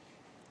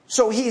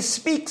 So he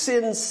speaks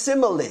in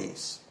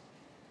similes.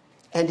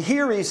 And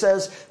here he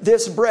says,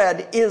 this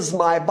bread is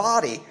my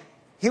body.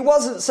 He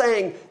wasn't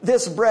saying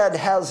this bread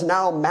has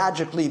now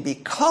magically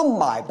become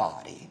my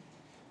body.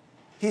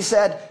 He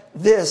said,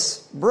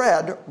 this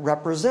bread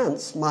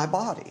represents my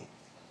body.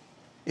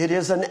 It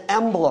is an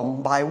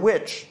emblem by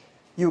which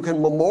you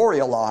can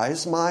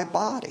memorialize my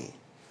body.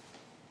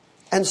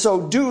 And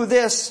so do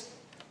this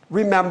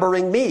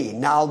remembering me.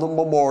 Now the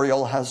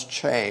memorial has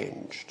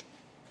changed.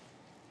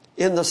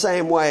 In the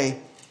same way,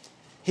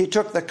 he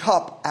took the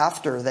cup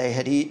after they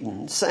had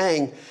eaten,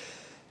 saying,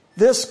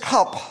 this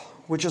cup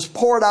which is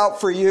poured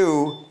out for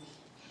you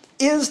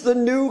is the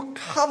new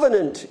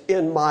covenant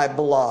in my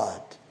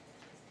blood.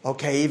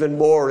 Okay, even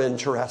more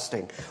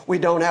interesting. We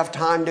don't have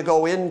time to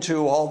go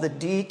into all the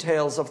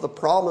details of the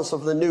promise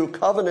of the new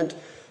covenant,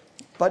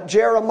 but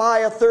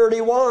Jeremiah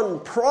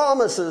 31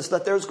 promises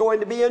that there's going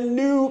to be a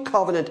new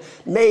covenant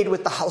made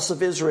with the house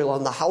of Israel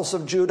and the house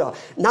of Judah.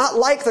 Not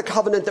like the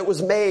covenant that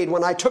was made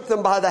when I took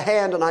them by the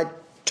hand and I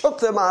took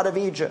them out of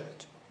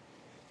Egypt.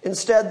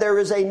 Instead, there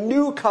is a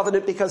new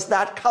covenant because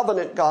that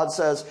covenant, God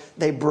says,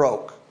 they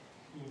broke.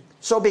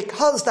 So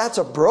because that's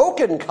a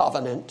broken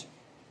covenant,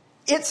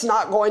 it's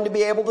not going to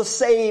be able to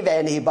save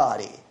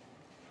anybody.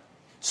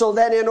 So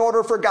then in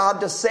order for God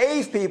to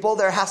save people,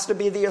 there has to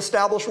be the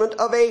establishment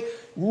of a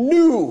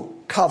new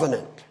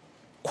covenant.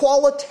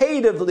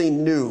 Qualitatively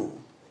new.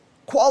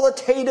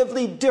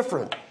 Qualitatively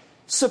different.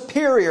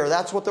 Superior.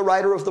 That's what the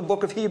writer of the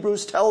book of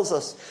Hebrews tells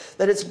us.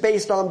 That it's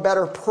based on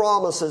better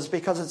promises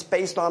because it's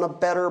based on a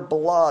better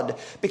blood.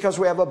 Because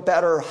we have a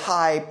better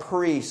high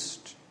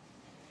priest.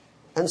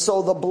 And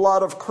so the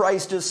blood of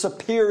Christ is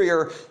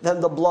superior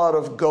than the blood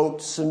of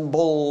goats and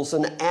bulls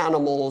and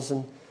animals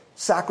and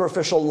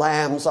sacrificial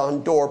lambs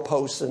on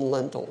doorposts and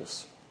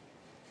lintels.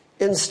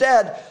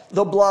 Instead,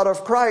 the blood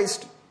of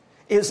Christ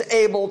is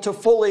able to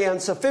fully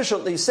and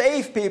sufficiently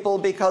save people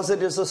because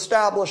it is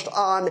established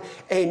on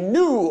a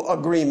new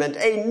agreement,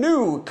 a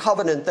new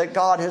covenant that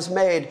God has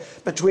made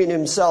between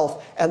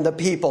himself and the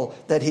people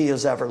that he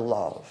has ever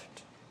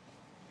loved.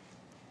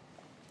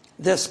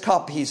 This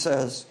cup, he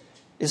says,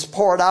 is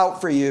poured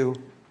out for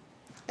you,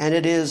 and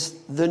it is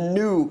the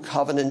new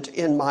covenant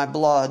in my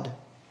blood.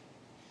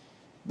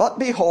 But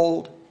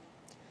behold,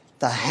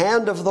 the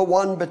hand of the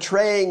one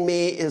betraying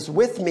me is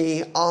with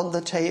me on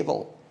the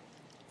table.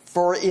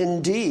 For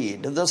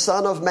indeed, the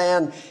Son of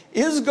Man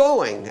is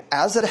going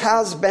as it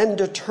has been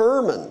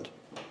determined.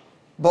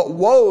 But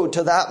woe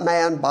to that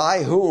man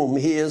by whom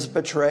he is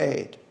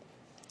betrayed.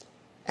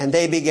 And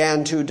they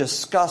began to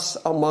discuss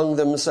among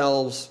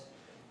themselves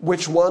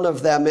which one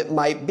of them it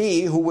might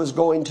be who was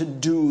going to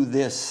do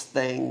this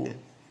thing.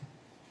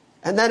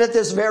 And then at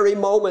this very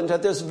moment,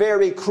 at this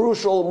very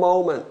crucial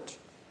moment,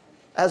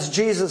 as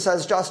Jesus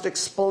has just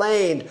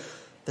explained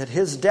that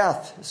his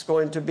death is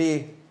going to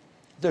be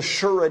the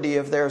surety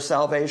of their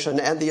salvation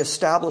and the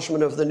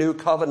establishment of the new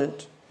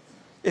covenant.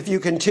 If you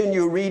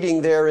continue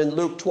reading there in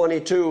Luke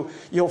 22,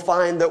 you'll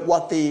find that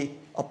what the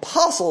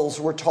apostles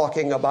were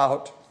talking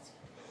about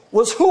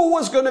was who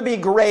was going to be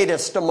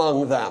greatest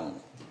among them.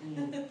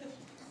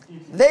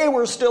 They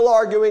were still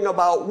arguing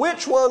about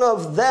which one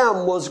of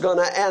them was going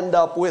to end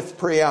up with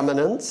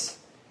preeminence.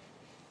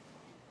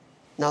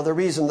 Now, the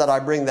reason that I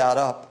bring that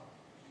up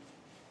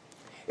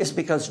is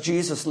because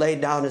Jesus laid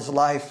down his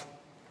life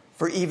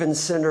for even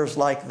sinners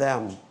like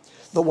them,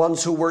 the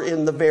ones who were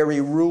in the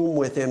very room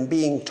with him,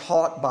 being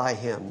taught by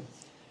him,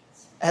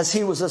 as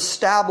he was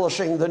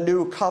establishing the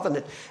new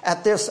covenant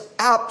at this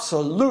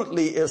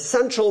absolutely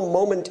essential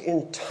moment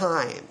in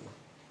time.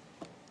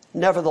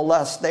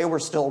 Nevertheless, they were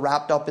still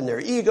wrapped up in their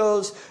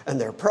egos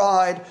and their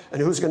pride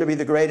and who's going to be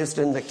the greatest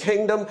in the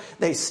kingdom.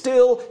 They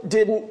still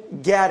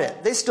didn't get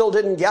it. They still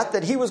didn't get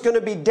that he was going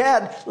to be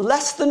dead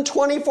less than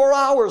 24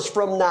 hours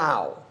from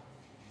now.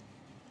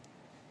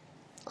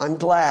 I'm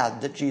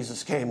glad that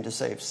Jesus came to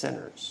save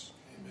sinners.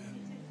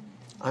 Amen.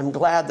 I'm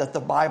glad that the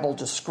Bible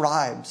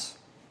describes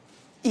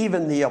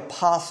even the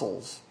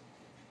apostles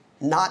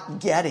not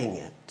getting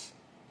it,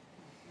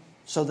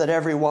 so that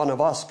every one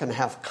of us can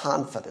have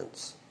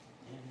confidence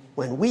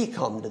when we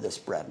come to this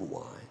bread and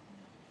wine.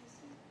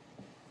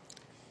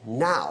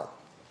 Now,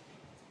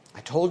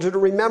 I told you to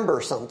remember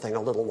something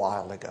a little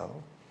while ago.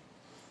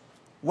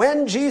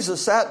 When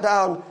Jesus sat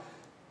down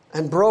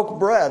and broke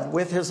bread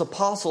with his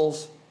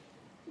apostles,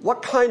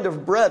 what kind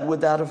of bread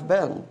would that have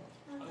been?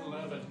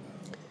 Unleavened.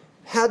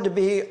 Had to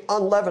be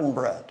unleavened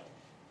bread.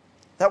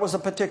 That was a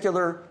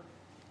particular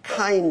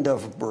kind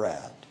of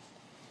bread.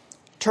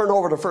 Turn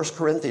over to 1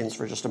 Corinthians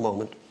for just a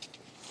moment.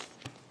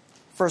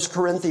 1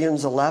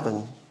 Corinthians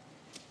 11.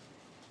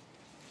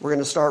 We're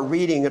going to start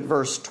reading at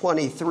verse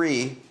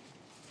 23.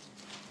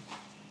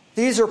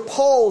 These are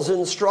Paul's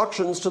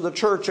instructions to the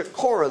church at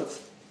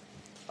Corinth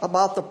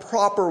about the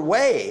proper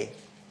way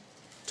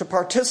to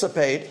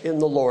participate in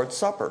the Lord's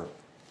Supper.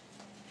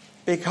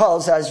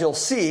 Because, as you'll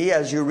see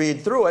as you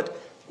read through it,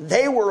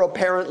 they were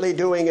apparently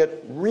doing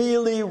it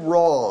really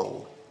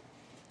wrong.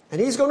 And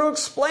he's going to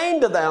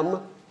explain to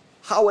them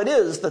how it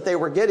is that they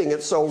were getting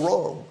it so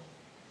wrong.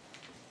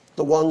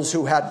 The ones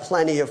who had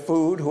plenty of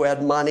food, who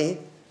had money,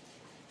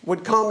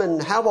 would come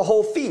and have a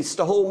whole feast,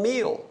 a whole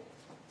meal,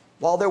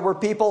 while there were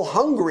people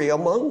hungry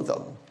among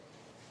them.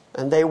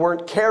 And they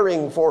weren't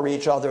caring for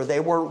each other. They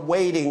weren't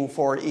waiting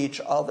for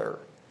each other.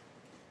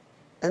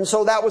 And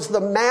so that was the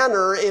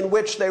manner in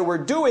which they were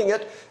doing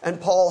it, and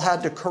Paul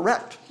had to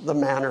correct the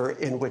manner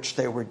in which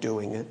they were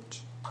doing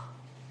it.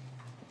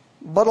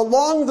 But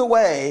along the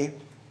way,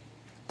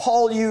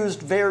 Paul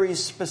used very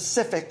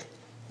specific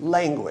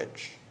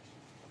language.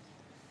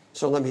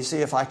 So let me see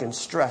if I can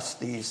stress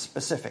the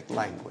specific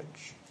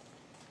language.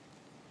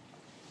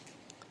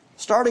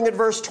 Starting at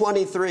verse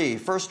 23,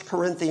 1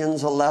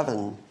 Corinthians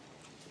 11.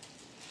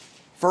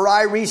 For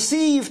I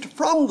received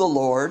from the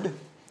Lord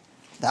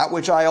that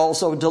which I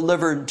also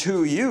delivered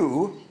to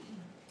you,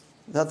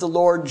 that the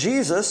Lord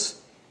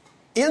Jesus,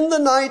 in the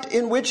night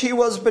in which he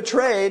was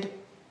betrayed,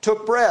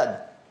 took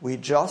bread. We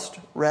just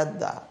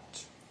read that.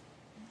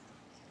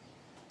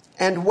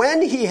 And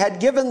when he had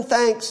given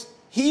thanks,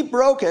 he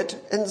broke it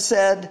and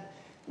said,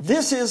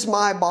 "This is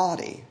my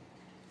body,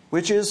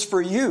 which is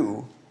for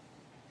you.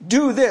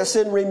 Do this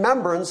in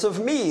remembrance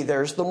of me."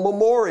 There's the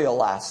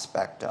memorial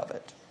aspect of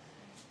it.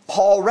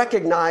 Paul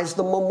recognized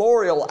the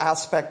memorial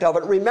aspect of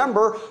it.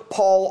 Remember,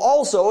 Paul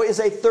also is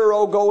a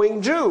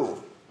thoroughgoing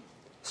Jew.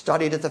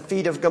 Studied at the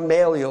feet of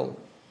Gamaliel,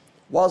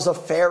 was a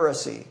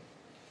Pharisee.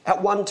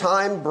 At one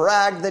time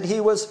bragged that he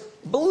was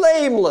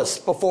blameless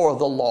before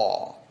the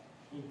law.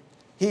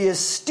 He is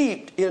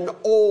steeped in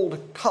Old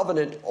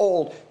Covenant,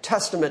 Old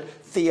Testament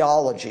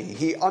theology.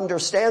 He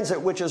understands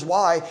it, which is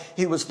why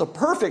he was the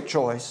perfect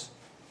choice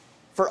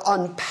for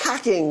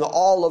unpacking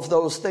all of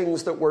those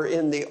things that were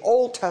in the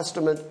Old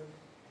Testament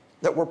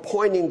that were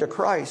pointing to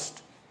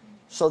Christ,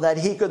 so that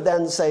he could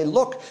then say,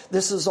 look,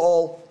 this is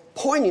all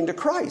pointing to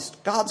Christ.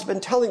 God's been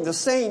telling the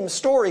same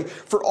story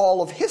for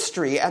all of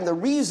history, and the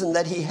reason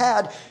that he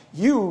had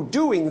you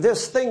doing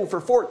this thing for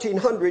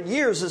 1,400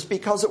 years is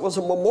because it was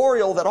a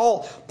memorial that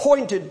all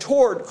pointed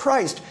toward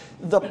Christ,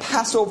 the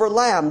Passover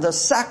lamb, the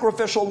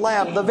sacrificial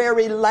lamb, the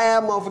very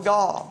Lamb of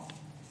God.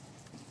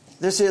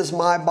 This is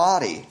my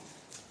body,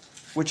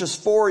 which is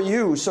for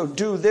you, so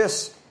do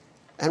this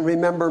and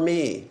remember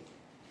me.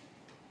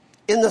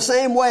 In the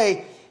same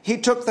way, he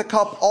took the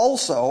cup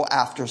also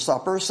after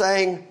supper,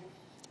 saying,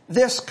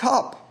 "This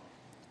cup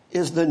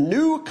is the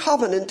new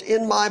covenant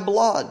in my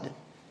blood.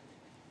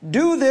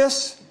 Do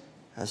this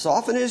as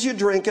often as you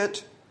drink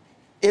it,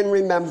 in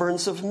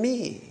remembrance of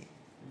me.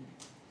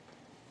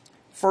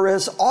 For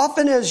as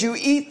often as you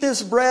eat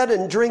this bread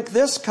and drink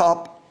this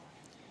cup,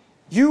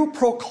 you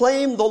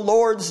proclaim the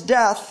Lord's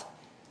death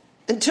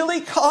until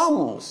he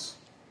comes.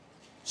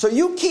 So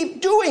you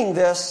keep doing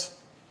this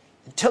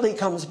until he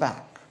comes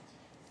back.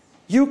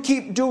 You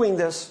keep doing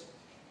this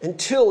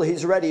until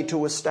he's ready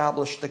to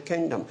establish the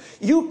kingdom.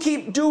 You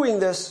keep doing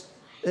this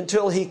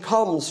until he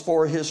comes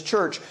for his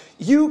church.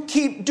 You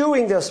keep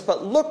doing this,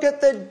 but look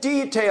at the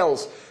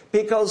details,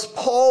 because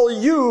Paul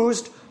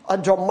used a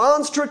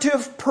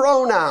demonstrative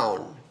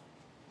pronoun,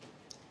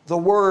 the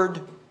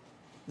word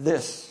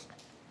this.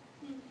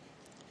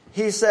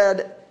 He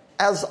said,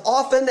 as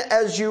often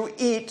as you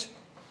eat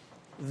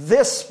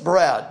this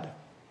bread.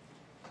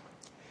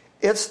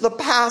 It's the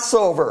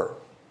Passover.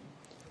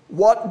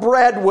 What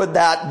bread would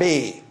that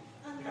be?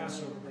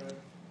 Passover bread.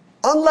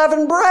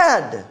 Unleavened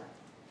bread.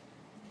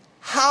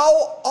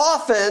 How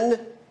often,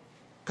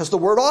 because the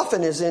word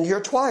often is in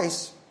here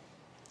twice,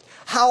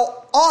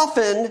 how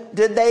often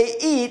did they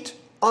eat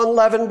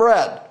unleavened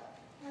bread?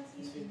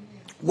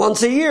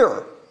 Once a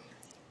year.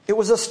 It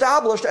was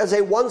established as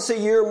a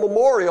once-a-year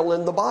memorial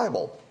in the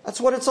Bible.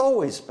 That's what it's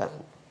always been.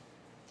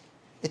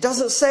 It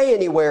doesn't say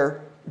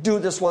anywhere, do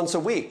this once a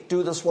week,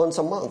 do this once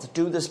a month,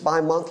 do this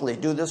bi-monthly,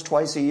 do this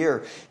twice a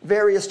year.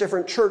 Various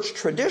different church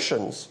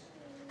traditions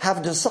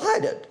have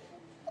decided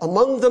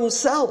among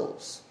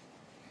themselves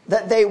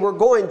that they were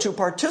going to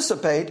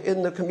participate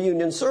in the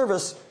communion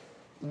service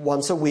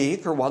once a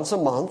week or once a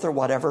month or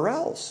whatever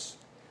else,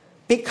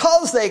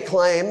 because they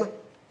claim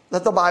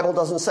that the Bible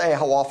doesn't say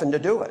how often to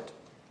do it.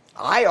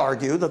 I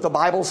argue that the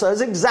Bible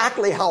says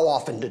exactly how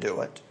often to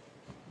do it.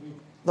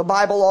 The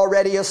Bible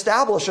already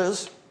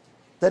establishes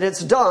that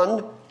it's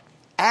done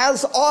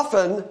as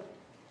often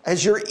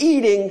as you're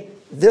eating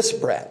this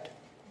bread,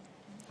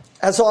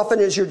 as often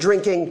as you're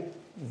drinking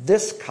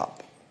this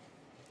cup.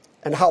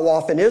 And how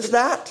often is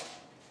that?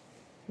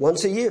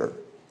 Once a year.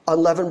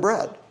 Unleavened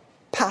bread.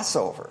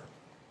 Passover.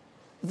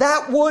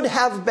 That would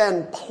have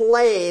been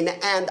plain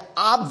and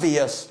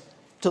obvious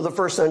to the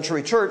first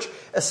century church,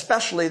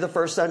 especially the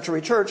first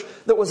century church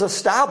that was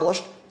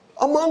established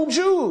among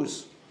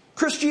Jews.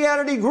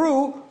 Christianity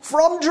grew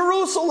from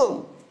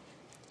Jerusalem.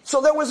 So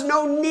there was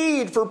no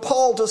need for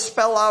Paul to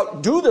spell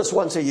out, do this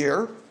once a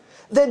year.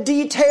 The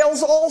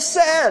details all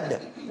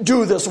said,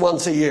 do this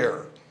once a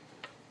year.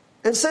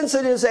 And since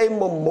it is a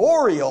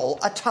memorial,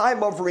 a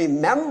time of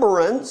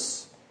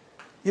remembrance,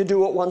 you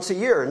do it once a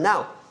year.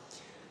 Now,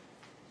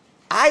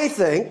 I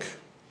think,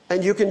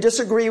 and you can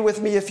disagree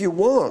with me if you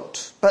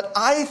want, but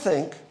I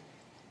think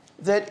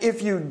that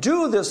if you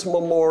do this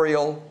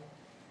memorial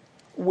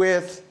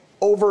with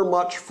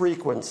overmuch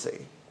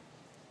frequency,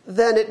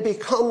 then it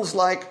becomes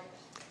like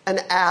an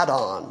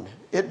add-on.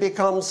 It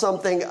becomes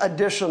something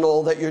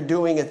additional that you're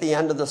doing at the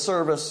end of the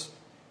service,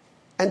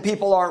 and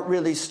people aren't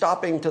really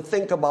stopping to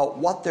think about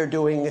what they're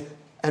doing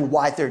and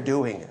why they're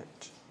doing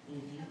it.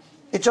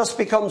 It just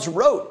becomes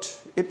rote.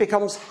 It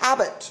becomes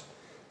habit.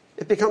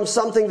 It becomes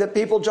something that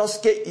people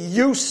just get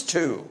used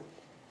to.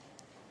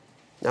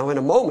 Now, in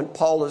a moment,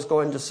 Paul is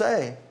going to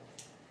say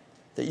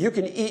that you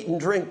can eat and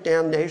drink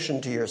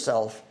damnation to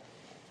yourself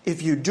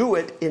if you do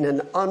it in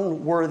an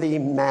unworthy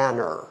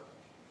manner.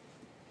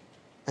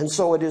 And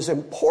so it is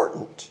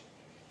important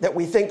that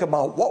we think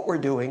about what we're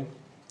doing,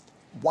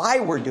 why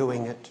we're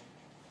doing it,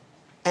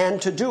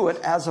 and to do it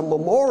as a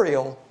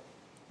memorial,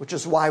 which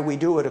is why we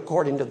do it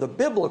according to the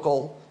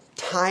biblical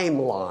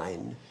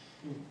timeline,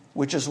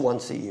 which is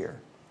once a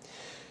year.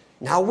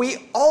 Now,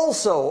 we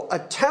also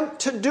attempt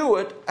to do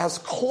it as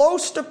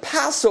close to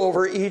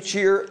Passover each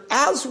year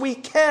as we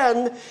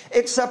can,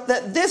 except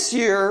that this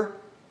year,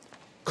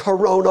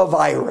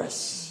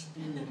 coronavirus.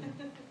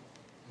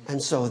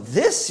 And so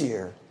this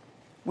year,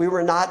 we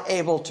were not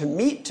able to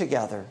meet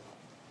together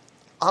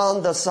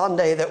on the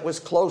Sunday that was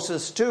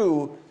closest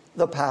to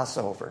the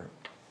Passover.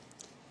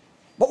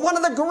 But one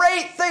of the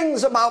great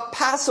things about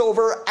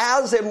Passover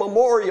as a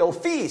memorial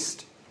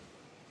feast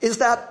is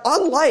that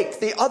unlike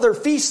the other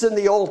feasts in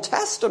the Old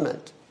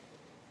Testament,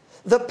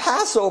 the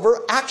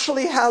Passover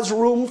actually has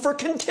room for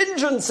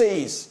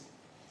contingencies.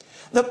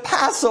 The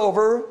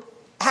Passover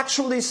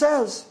actually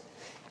says,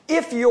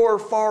 if you're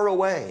far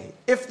away,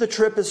 if the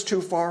trip is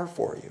too far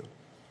for you,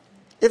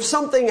 if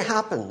something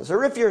happens,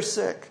 or if you're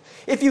sick,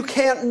 if you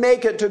can't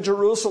make it to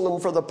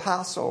Jerusalem for the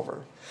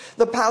Passover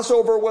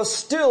was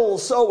still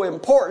so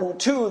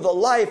important to the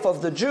life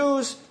of the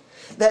Jews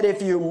that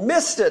if you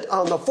missed it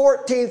on the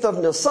 14th of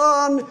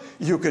Nisan,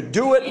 you could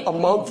do it a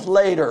month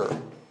later.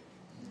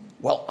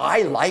 Well,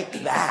 I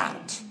like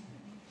that,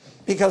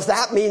 because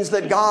that means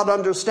that God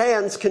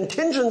understands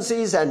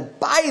contingencies. And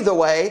by the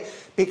way,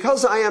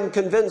 because I am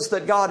convinced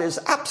that God is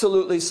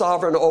absolutely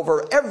sovereign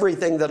over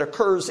everything that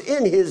occurs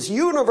in his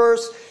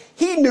universe,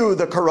 he knew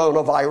the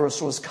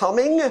coronavirus was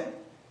coming.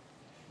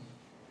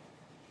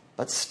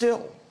 But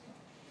still,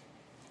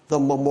 the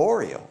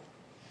memorial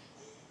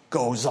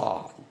goes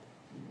on.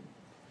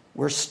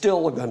 We're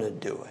still going to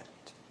do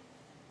it.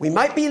 We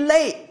might be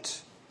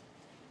late,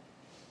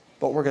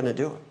 but we're going to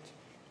do it.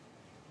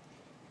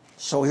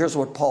 So here's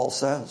what Paul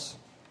says.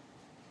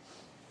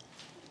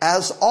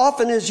 As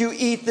often as you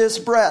eat this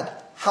bread.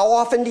 How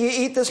often do you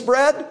eat this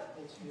bread?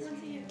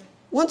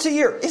 Once a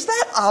year. Is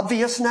that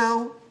obvious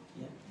now?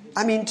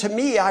 I mean, to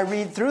me, I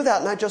read through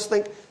that and I just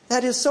think,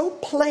 that is so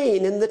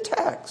plain in the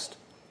text.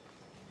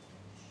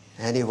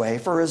 Anyway,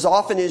 for as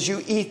often as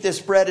you eat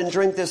this bread and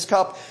drink this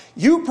cup,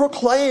 you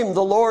proclaim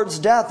the Lord's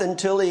death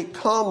until he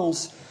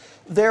comes.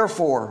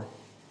 Therefore,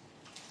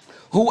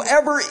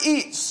 whoever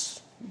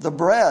eats the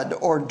bread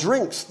or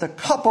drinks the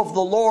cup of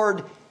the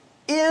Lord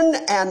in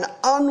an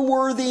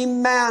unworthy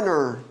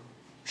manner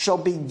shall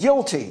be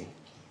guilty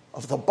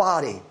of the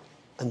body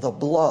and the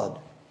blood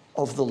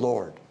of the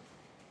Lord.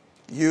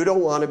 You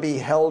don't want to be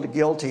held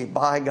guilty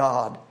by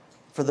God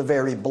for the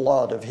very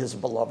blood of his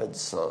beloved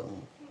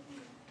Son.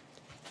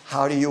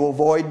 How do you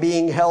avoid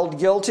being held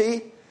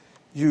guilty?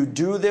 You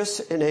do this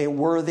in a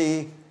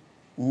worthy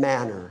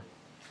manner.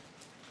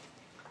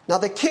 Now,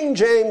 the King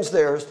James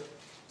there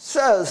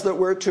says that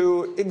we're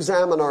to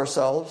examine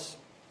ourselves.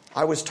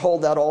 I was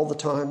told that all the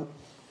time.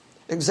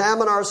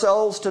 Examine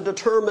ourselves to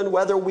determine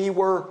whether we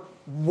were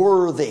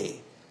worthy.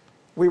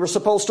 We were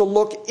supposed to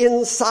look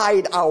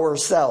inside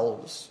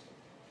ourselves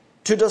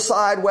to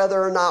decide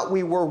whether or not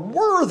we were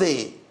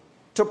worthy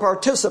to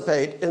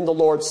participate in the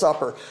Lord's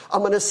Supper. I'm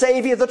going to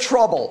save you the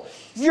trouble.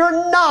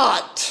 You're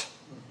not.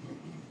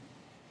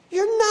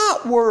 You're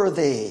not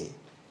worthy.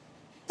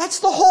 That's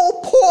the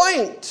whole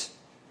point.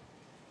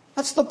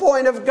 That's the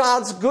point of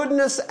God's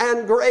goodness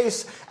and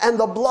grace and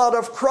the blood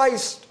of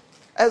Christ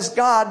as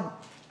God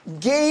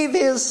gave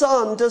his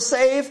Son to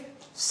save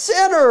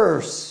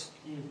sinners.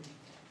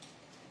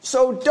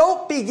 So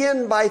don't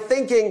begin by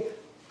thinking,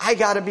 I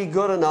got to be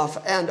good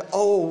enough, and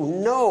oh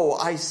no,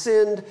 I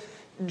sinned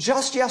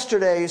just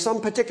yesterday, some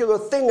particular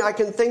thing I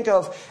can think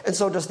of, and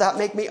so does that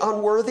make me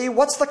unworthy?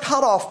 What's the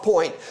cutoff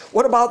point?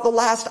 What about the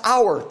last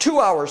hour, 2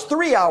 hours,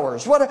 3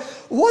 hours?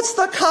 What's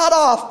the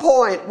cutoff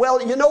point?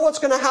 Well, you know what's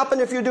going to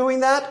happen if you're doing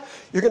that?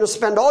 You're going to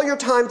spend all your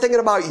time thinking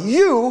about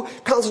you,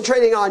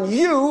 concentrating on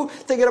you,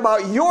 thinking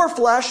about your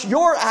flesh,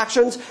 your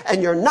actions,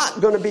 and you're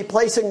not going to be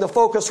placing the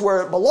focus where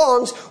it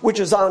belongs, which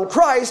is on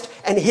Christ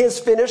and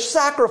his finished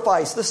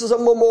sacrifice. This is a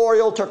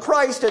memorial to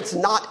Christ. It's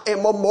not a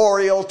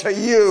memorial to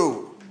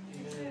you.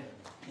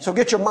 So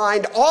get your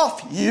mind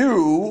off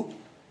you,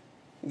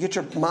 get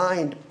your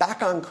mind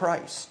back on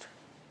Christ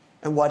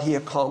and what he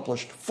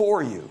accomplished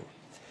for you.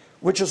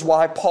 Which is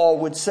why Paul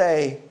would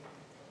say,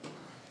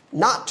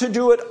 not to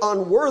do it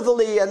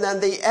unworthily, and then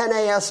the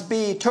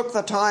NASB took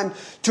the time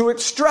to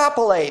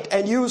extrapolate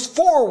and use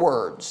 4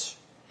 words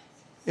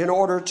in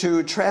order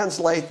to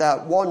translate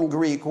that one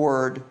Greek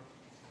word,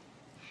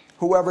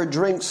 whoever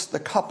drinks the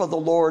cup of the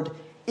Lord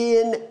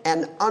in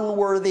an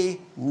unworthy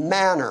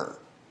manner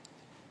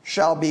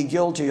shall be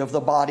guilty of the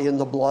body and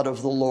the blood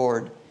of the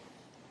Lord.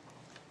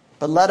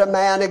 But let a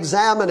man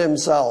examine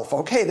himself.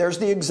 Okay, there's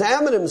the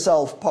examine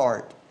himself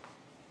part.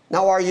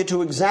 Now, are you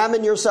to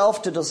examine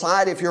yourself to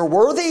decide if you're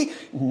worthy?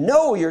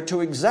 No, you're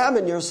to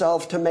examine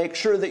yourself to make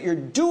sure that you're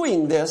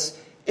doing this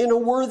in a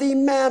worthy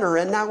manner.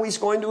 And now he's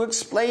going to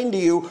explain to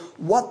you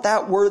what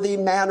that worthy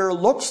manner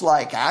looks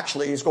like.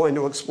 Actually, he's going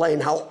to explain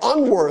how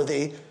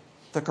unworthy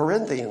the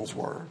Corinthians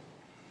were.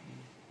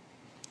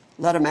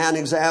 Let a man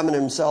examine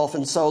himself,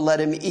 and so let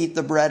him eat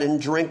the bread and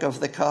drink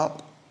of the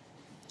cup.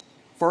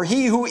 For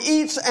he who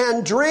eats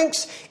and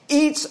drinks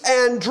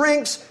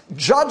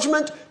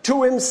judgment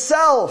to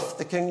himself.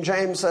 The King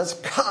James says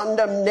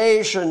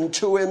condemnation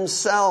to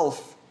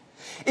himself.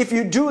 If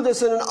you do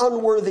this in an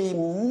unworthy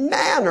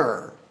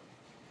manner,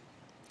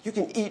 you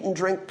can eat and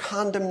drink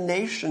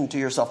condemnation to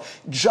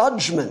yourself,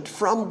 judgment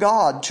from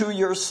God to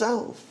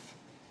yourself,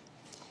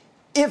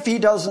 if he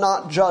does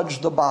not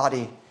judge the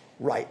body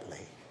rightly.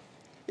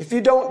 If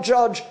you don't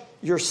judge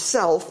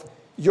yourself,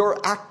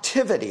 your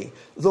activity,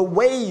 the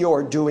way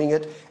you're doing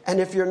it, and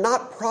if you're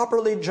not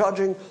properly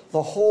judging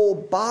the whole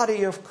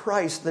body of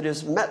Christ that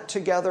is met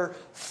together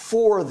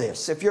for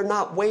this, if you're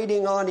not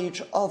waiting on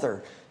each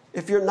other,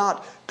 if you're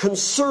not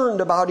concerned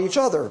about each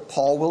other,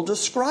 Paul will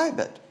describe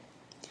it.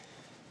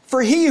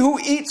 For he who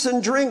eats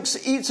and drinks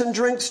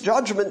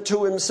judgment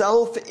to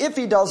himself, if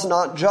he does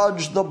not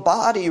judge the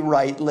body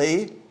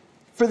rightly.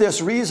 For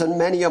this reason,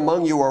 many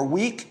among you are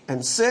weak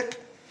and sick,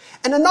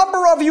 and a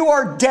number of you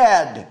are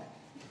dead.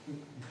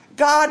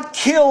 God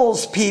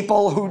kills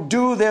people who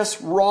do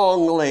this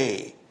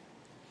wrongly,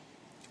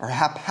 or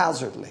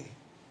haphazardly,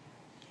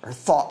 or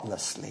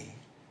thoughtlessly.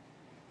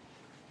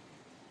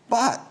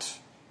 But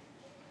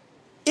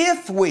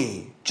if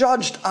we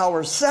judged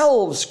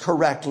ourselves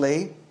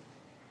correctly,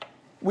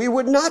 we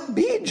would not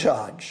be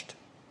judged.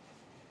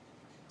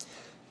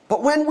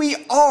 But when we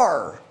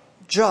are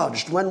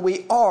judged, when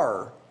we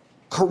are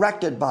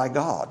corrected by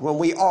God, when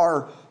we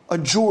are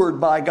adjured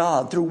by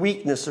God through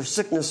weakness or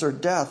sickness or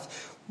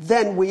death,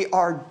 then we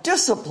are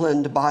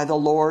disciplined by the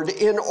Lord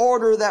in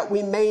order that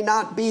we may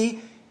not be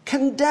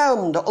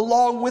condemned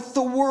along with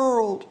the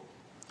world.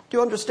 Do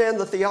you understand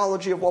the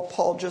theology of what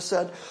Paul just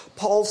said?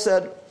 Paul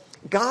said,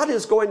 God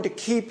is going to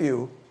keep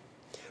you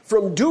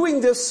from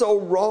doing this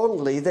so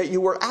wrongly that you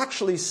were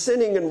actually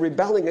sinning and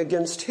rebelling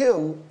against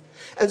him.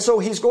 And so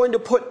he's going to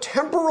put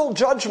temporal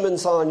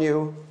judgments on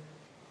you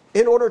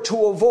in order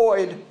to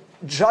avoid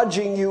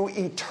judging you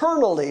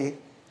eternally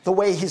the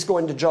way he's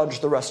going to judge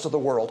the rest of the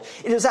world.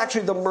 It is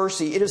actually the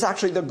mercy, it is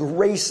actually the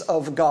grace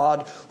of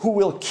God who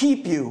will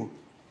keep you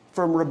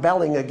from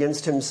rebelling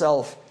against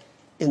himself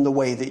in the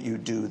way that you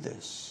do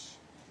this.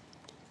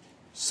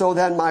 So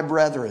then, my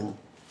brethren,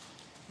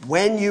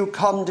 when you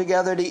come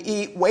together to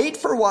eat, wait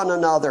for one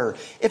another.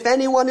 If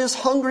anyone is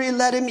hungry,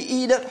 let him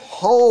eat at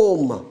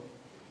home,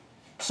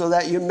 so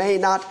that you may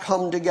not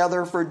come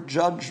together for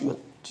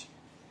judgment.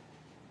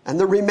 And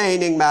the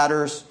remaining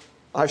matters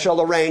I shall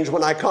arrange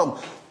when I come.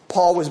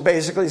 Paul was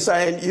basically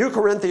saying, you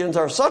Corinthians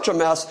are such a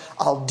mess,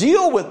 I'll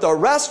deal with the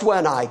rest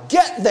when I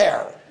get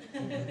there.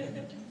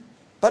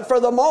 But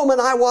for the moment,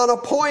 I want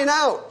to point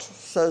out,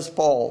 says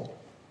Paul,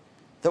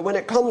 that when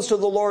it comes to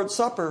the Lord's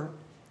Supper,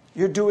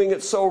 you're doing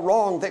it so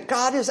wrong that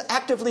God is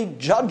actively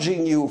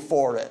judging you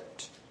for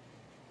it.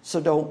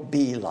 So don't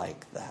be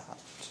like that.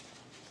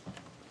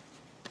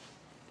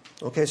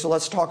 Okay, so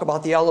let's talk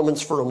about the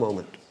elements for a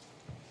moment.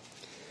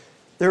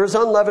 There is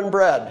unleavened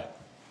bread,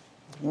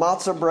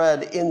 matzah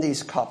bread, in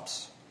these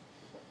cups.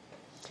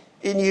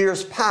 In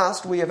years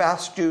past, we have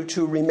asked you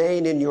to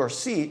remain in your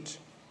seat,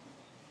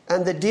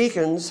 and the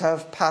deacons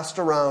have passed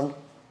around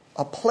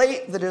a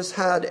plate that has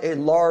had a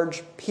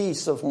large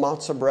piece of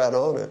matzah bread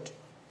on it.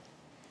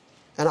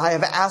 And I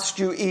have asked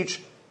you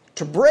each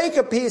to break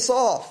a piece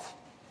off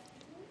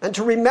and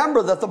to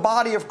remember that the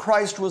body of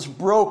Christ was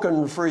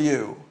broken for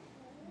you.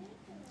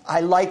 I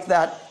like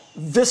that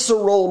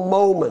visceral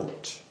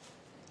moment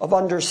of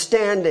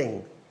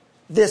understanding,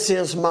 this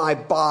is my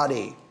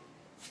body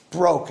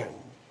broken.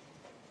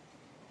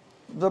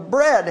 The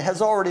bread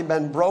has already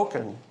been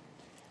broken,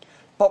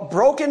 but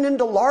broken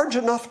into large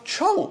enough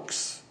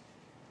chunks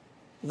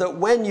that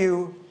when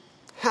you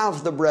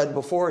have the bread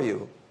before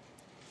you,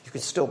 you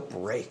can still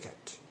break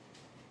it.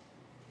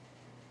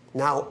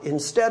 Now,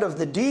 instead of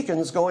the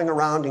deacons going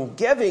around and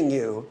giving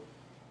you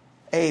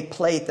a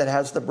plate that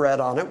has the bread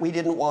on it, we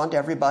didn't want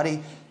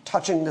everybody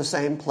touching the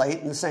same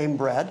plate and the same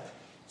bread.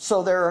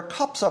 So there are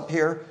cups up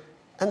here,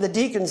 and the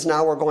deacons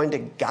now are going to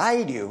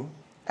guide you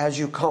as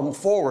you come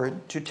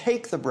forward to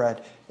take the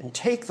bread and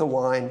take the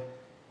wine,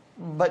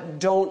 but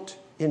don't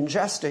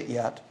ingest it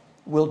yet.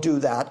 We'll do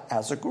that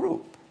as a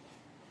group.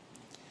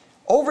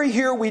 Over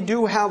here we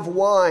do have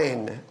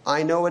wine.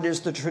 I know it is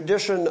the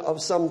tradition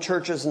of some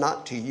churches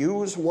not to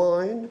use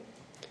wine.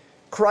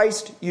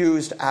 Christ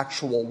used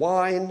actual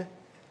wine.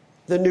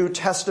 The New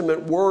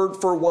Testament word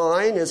for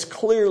wine is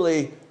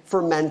clearly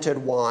fermented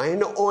wine.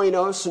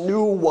 Oinos,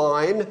 new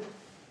wine,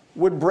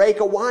 would break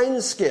a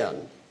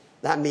wineskin.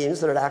 That means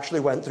that it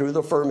actually went through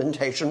the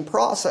fermentation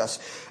process,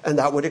 and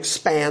that would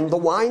expand the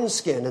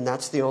wineskin, and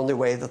that's the only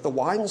way that the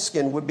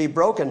wineskin would be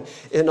broken.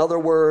 In other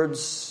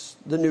words,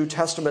 the New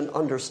Testament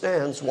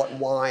understands what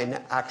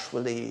wine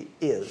actually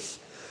is.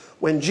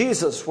 When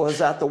Jesus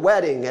was at the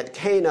wedding at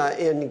Cana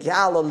in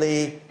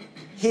Galilee,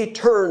 he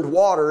turned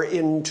water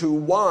into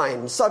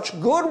wine. Such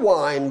good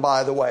wine,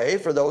 by the way,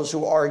 for those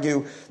who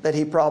argue that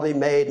he probably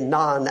made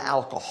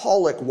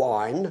non-alcoholic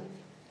wine.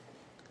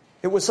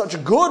 It was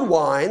such good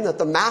wine that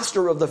the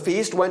master of the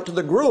feast went to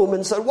the groom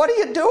and said, "What are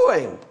you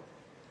doing?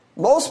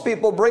 Most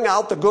people bring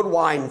out the good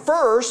wine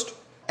first,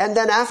 and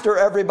then after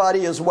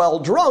everybody is well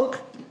drunk,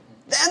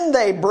 then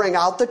they bring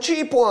out the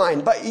cheap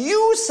wine. But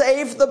you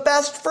saved the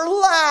best for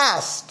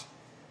last."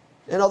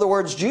 In other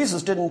words,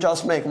 Jesus didn't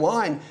just make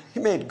wine, he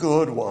made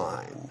good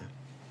wine.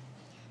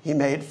 He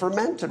made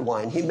fermented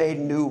wine. He made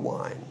new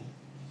wine.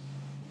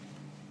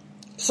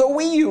 So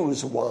we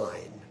use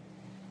wine.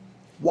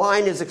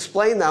 Wine is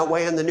explained that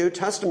way in the New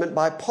Testament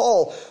by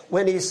Paul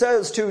when he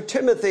says to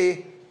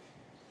Timothy,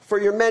 for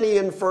your many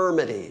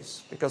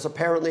infirmities, because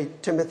apparently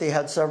Timothy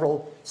had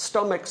several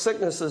stomach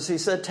sicknesses, he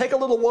said, take a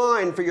little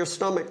wine for your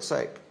stomach's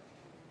sake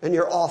and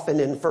your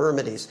often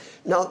infirmities.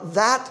 Now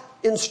that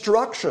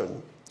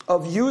instruction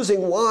of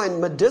using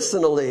wine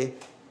medicinally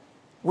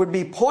would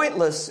be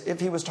pointless if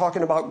he was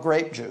talking about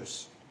grape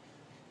juice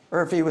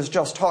or if he was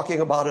just talking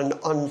about an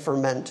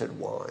unfermented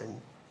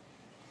wine.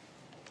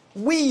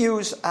 We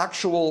use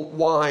actual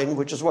wine,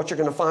 which is what you're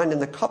going to find in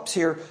the cups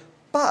here,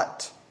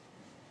 but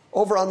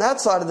over on that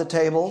side of the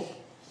table,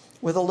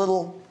 with a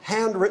little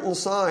handwritten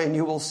sign,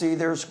 you will see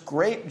there's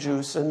grape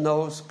juice in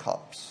those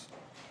cups.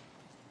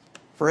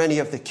 For any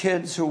of the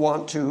kids who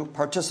want to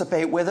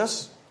participate with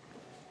us,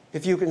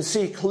 if you can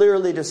see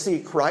clearly to see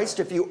Christ,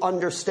 if you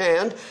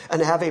understand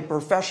and have a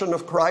profession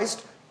of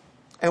Christ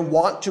and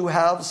want to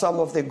have some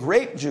of the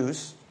grape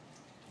juice,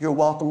 you're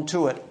welcome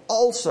to it.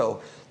 Also,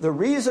 the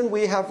reason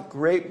we have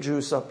grape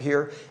juice up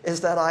here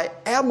is that I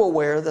am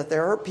aware that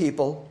there are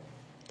people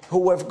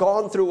who have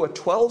gone through a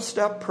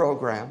 12-step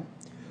program,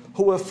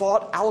 who have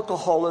fought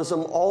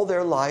alcoholism all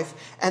their life,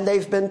 and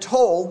they've been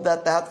told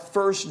that that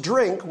first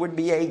drink would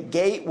be a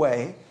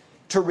gateway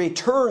to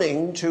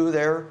returning to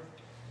their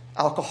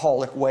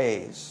alcoholic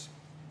ways.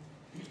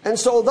 And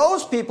so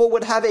those people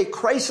would have a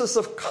crisis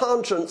of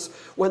conscience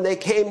when they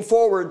came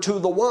forward to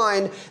the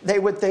wine. They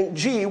would think,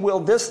 gee,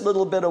 will this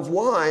little bit of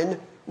wine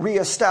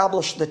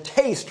reestablish the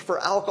taste for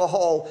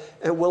alcohol,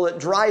 and will it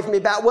drive me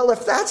back? Well,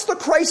 if that's the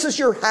crisis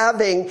you're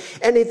having,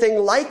 anything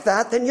like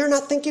that, then you're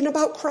not thinking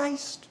about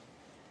Christ.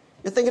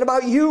 You're thinking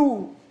about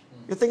you.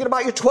 You're thinking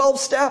about your 12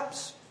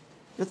 steps.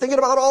 You're thinking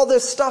about all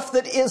this stuff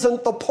that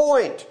isn't the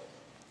point.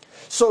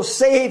 So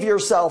save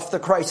yourself the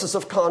crisis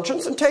of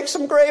conscience and take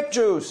some grape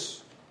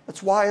juice.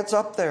 That's why it's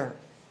up there.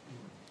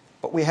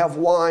 But we have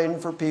wine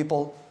for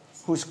people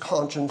whose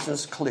conscience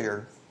is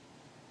clear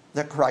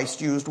that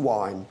Christ used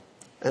wine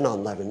and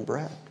unleavened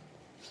bread.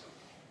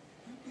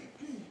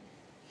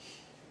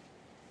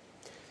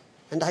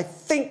 And I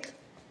think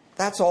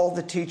that's all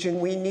the teaching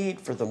we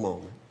need for the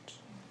moment.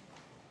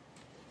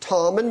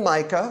 Tom and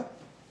Micah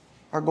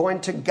are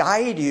going to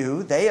guide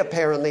you. They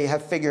apparently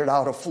have figured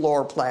out a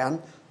floor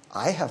plan.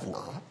 I have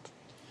not.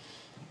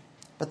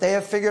 But they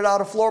have figured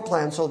out a floor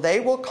plan, so they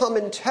will come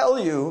and tell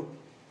you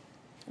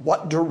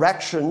what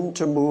direction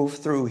to move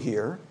through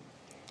here.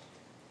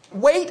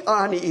 Wait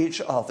on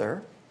each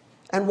other,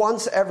 and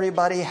once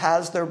everybody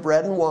has their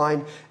bread and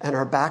wine and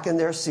are back in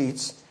their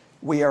seats,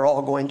 we are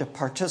all going to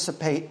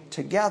participate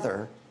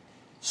together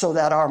so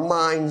that our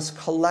minds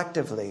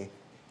collectively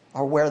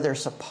are where they're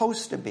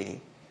supposed to be,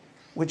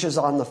 which is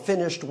on the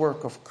finished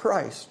work of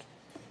Christ,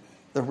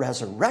 the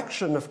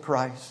resurrection of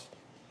Christ,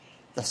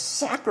 the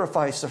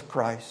sacrifice of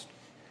Christ,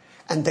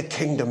 and the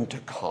kingdom to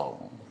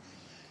come.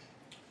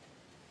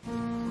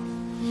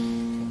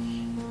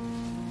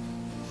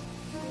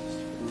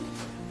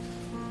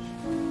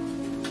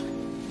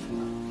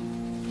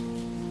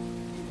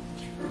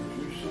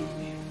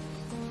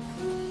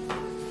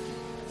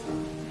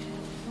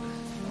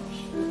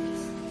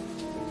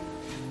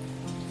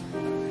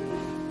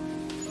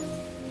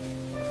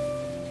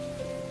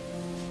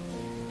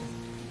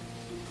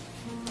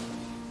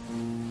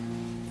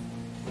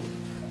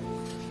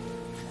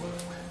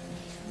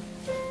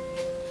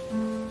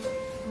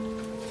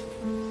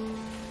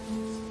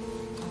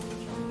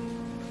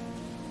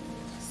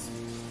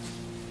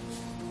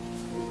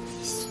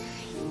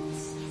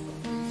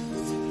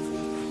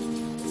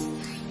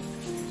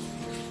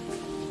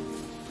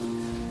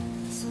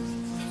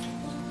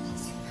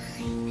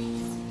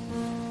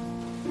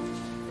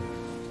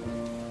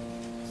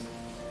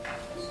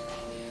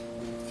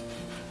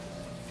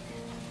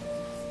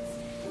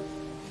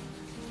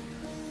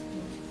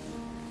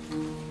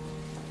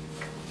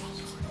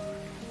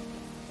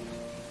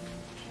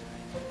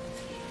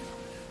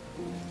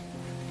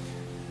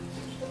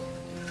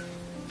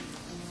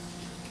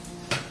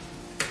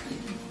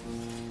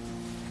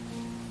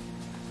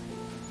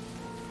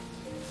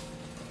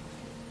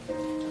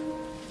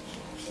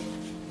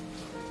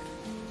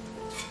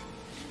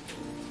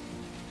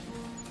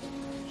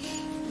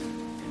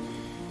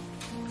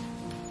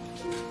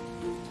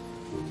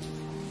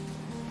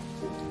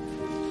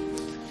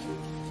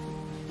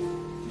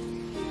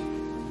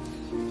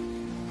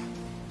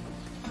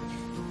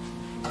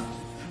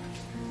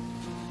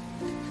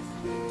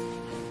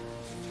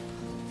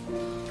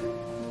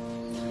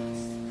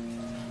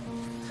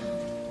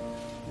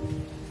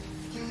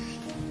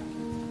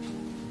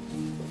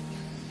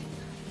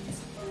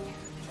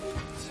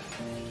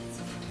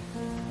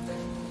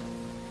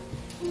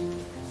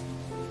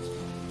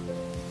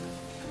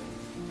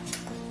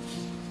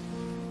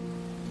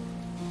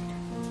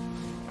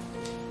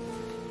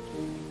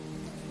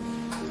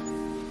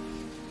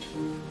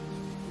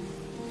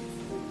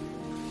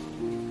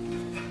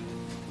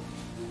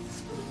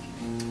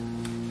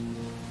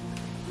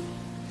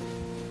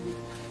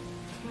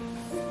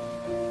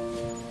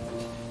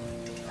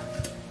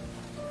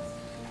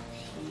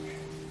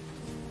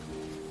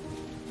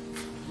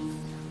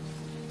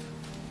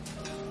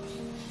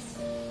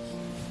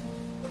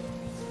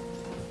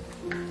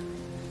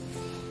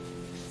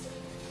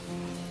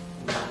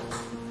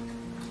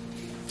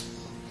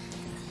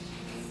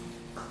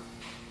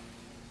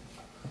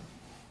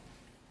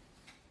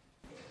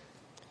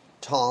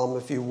 Tom,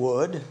 if you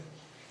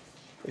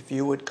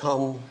would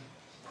come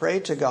pray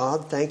to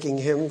God, thanking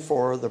him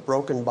for the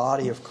broken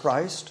body of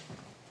Christ.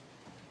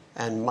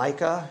 And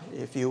Micah,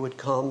 if you would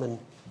come and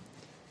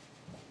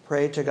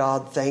pray to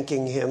God,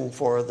 thanking him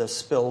for the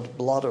spilled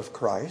blood of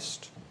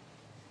Christ.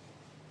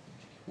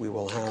 We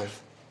will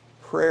have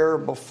prayer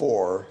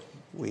before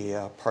we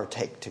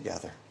partake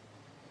together.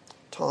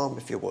 Tom,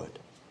 if you would.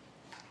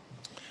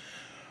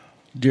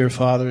 Dear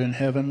Father in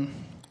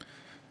heaven,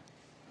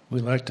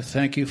 we'd like to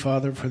thank you,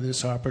 Father, for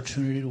this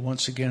opportunity to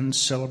once again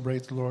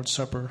celebrate the Lord's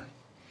Supper.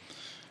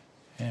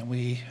 And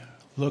we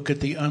look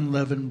at the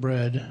unleavened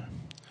bread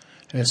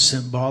as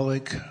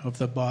symbolic of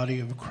the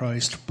body of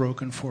Christ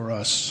broken for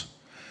us.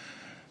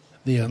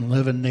 The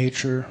unleavened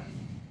nature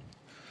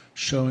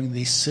showing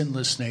the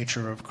sinless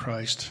nature of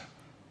Christ.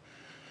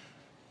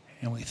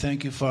 And we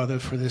thank you, Father,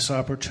 for this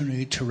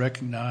opportunity to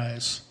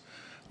recognize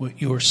what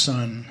your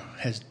Son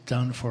has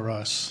done for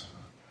us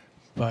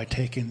by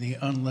taking the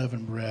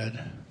unleavened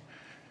bread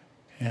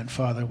And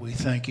Father, we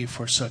thank you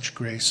for such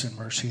grace and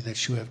mercy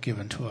that you have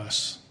given to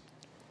us.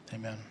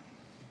 Amen.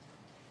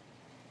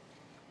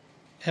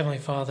 Heavenly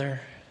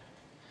Father,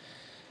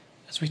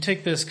 as we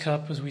take this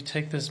cup, as we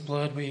take this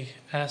blood, we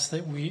ask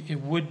that it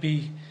would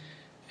be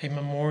a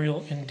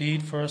memorial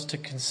indeed for us to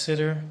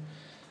consider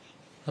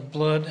the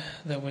blood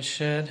that was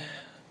shed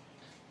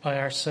by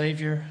our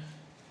Savior,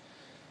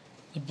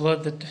 the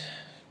blood that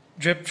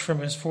dripped from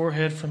his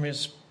forehead, from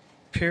his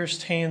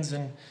pierced hands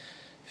and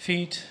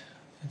feet,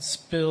 and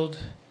spilled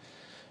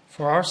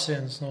for our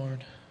sins,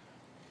 Lord.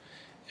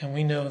 And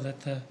we know that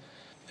the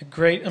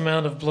great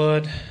amount of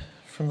blood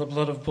from the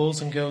blood of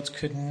bulls and goats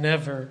could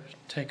never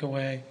take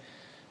away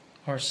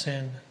our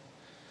sin.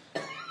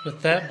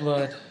 But that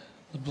blood,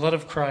 the blood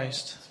of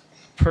Christ,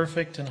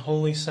 perfect and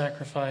holy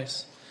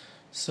sacrifice,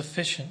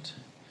 sufficient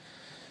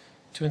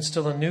to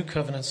instill a new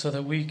covenant so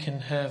that we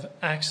can have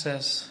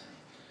access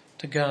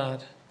to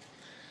God,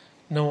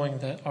 knowing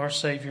that our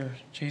Savior,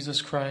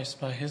 Jesus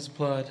Christ, by his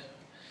blood,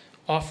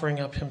 offering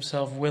up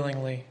himself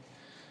willingly,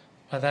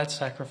 by that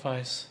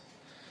sacrifice,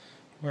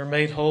 we're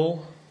made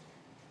whole.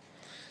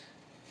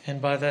 And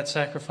by that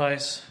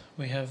sacrifice,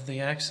 we have the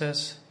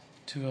access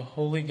to a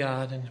holy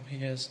God, and he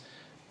has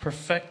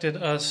perfected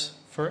us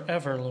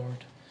forever,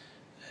 Lord.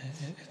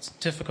 It's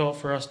difficult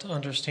for us to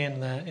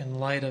understand that in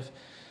light of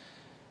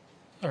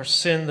our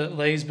sin that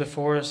lays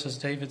before us. As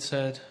David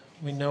said,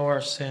 we know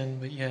our sin,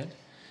 but yet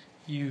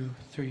you,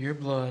 through your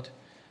blood,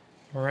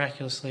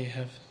 miraculously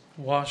have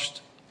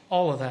washed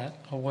all of that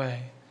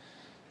away.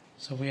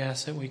 So we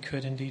ask that we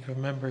could indeed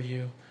remember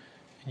you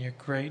in your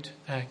great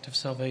act of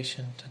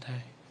salvation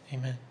today.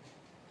 Amen.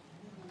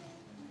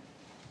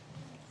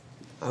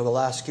 I will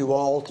ask you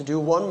all to do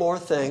one more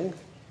thing.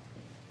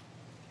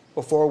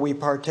 Before we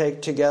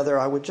partake together,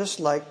 I would just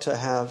like to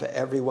have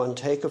everyone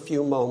take a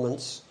few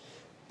moments,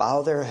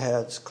 bow their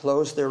heads,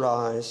 close their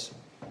eyes,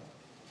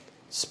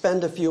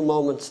 spend a few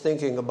moments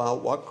thinking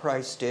about what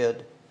Christ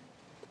did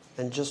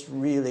and just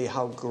really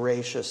how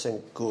gracious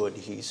and good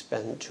he's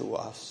been to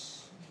us.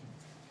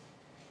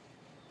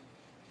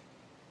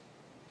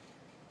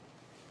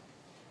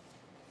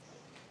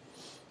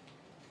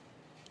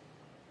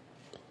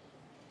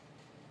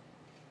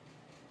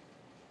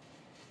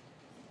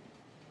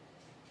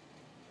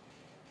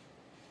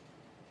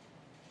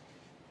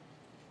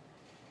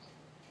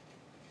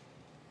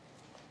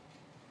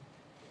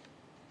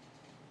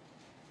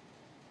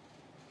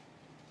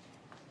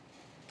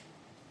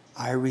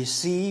 I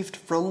received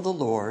from the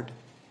Lord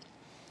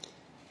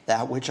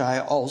that which I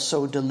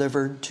also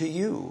delivered to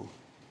you,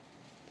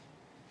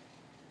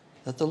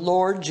 that the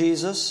Lord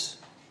Jesus,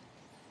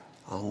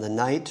 on the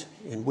night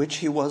in which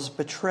he was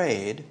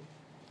betrayed,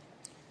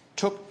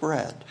 took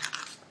bread.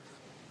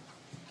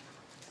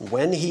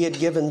 When he had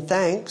given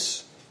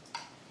thanks,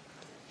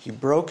 he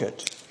broke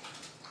it,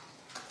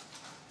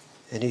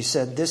 and he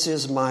said, "This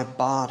is my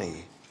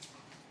body,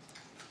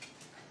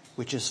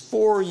 which is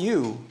for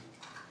you.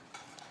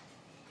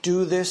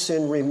 Do this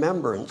in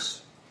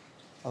remembrance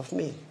of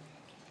me."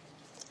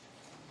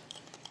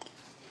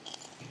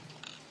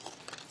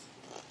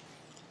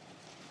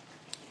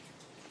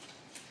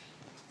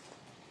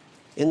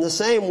 In the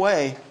same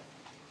way,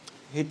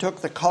 he took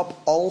the cup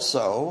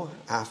also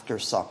after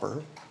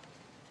supper,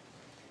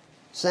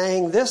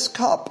 saying, "This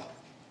cup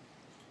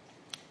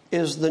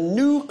is the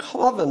new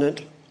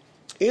covenant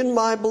in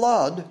my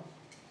blood.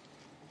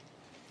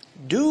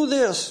 Do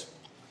this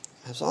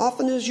as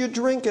often as you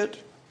drink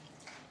it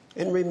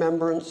in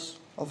remembrance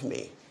of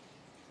me."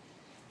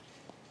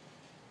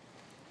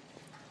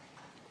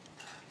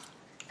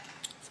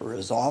 For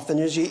as often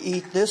as you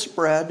eat this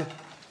bread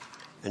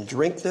and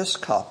drink this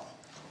cup,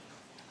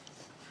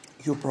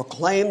 you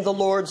proclaim the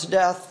Lord's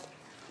death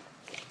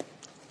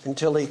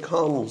until he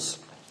comes.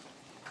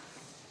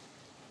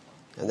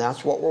 And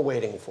that's what we're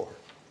waiting for.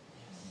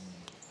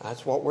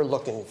 That's what we're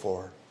looking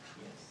for.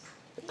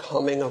 The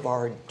coming of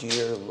our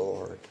dear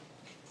Lord.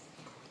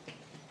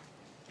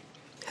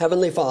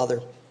 Heavenly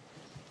Father,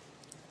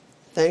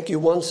 thank you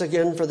once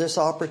again for this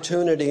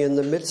opportunity in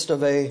the midst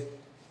of a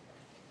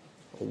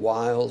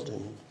wild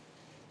and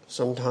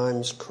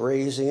sometimes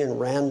crazy and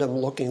random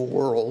looking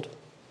world.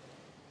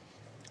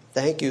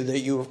 Thank you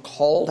that you have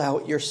called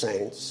out your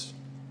saints,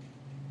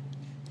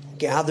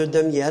 gathered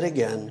them yet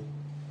again,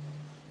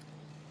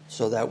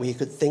 so that we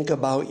could think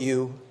about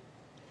you,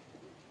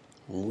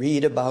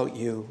 read about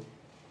you,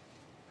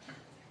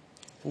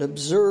 and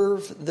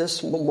observe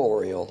this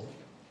memorial,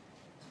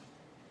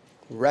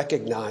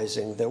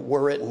 recognizing that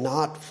were it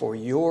not for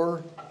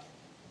your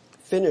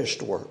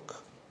finished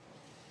work,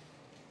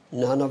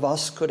 none of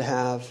us could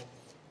have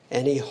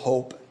any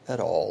hope at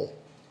all.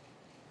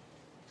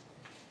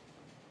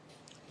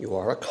 You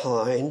are a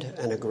kind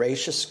and a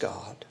gracious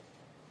God,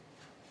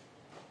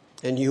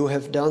 and you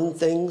have done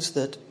things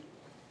that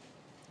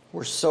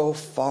were so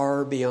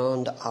far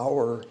beyond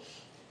our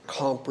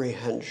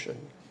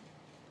comprehension.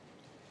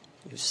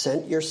 You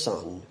sent your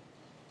Son,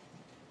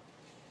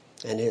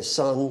 and his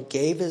Son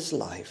gave his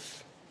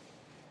life,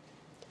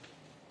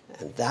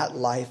 and that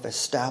life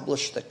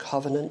established the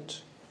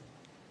covenant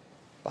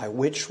by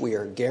which we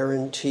are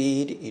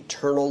guaranteed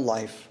eternal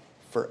life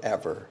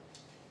forever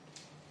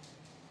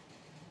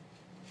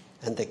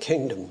and the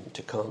kingdom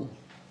to come.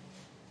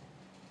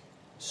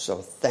 So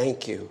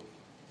thank you.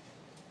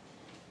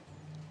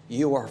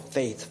 You are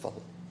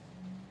faithful.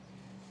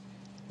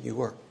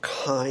 You are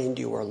kind.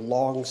 You are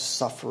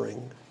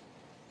long-suffering.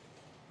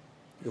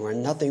 You are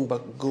nothing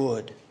but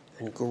good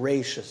and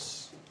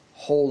gracious,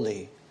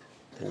 holy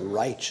and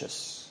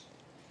righteous.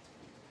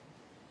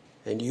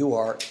 And you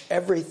are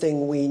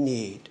everything we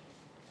need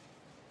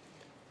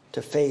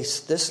to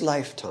face this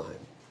lifetime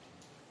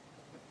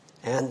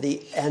and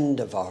the end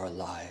of our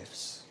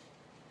lives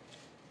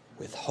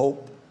with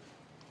hope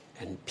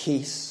and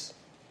peace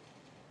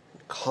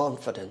and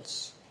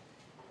confidence,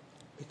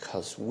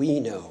 because we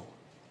know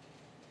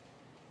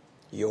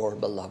your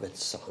beloved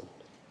Son.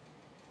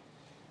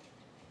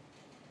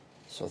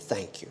 So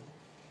thank you.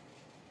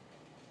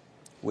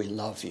 We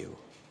love you.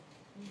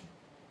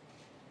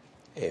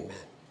 Amen.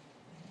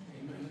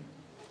 Amen.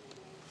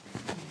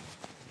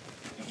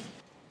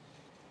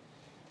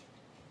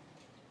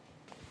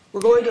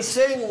 We're going to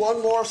sing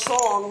one more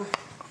song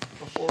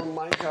before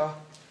Micah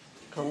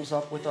comes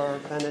up with our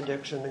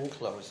benediction and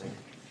closing.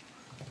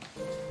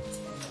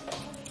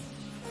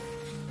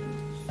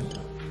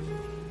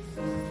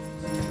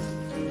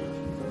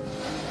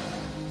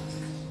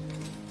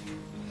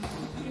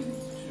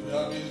 To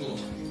God be the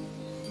glory.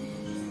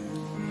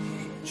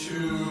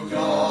 To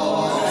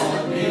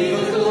God be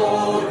the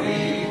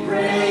glory,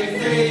 great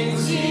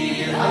things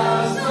He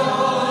has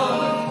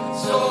done.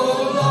 So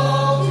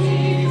loved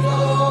He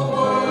the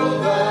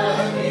world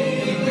that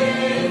He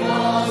gave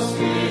us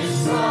His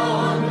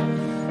Son,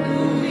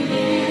 who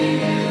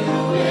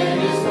yielded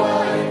His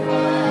life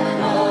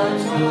an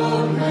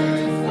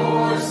atonement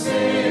for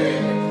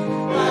sin,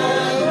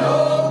 and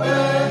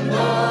opened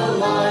the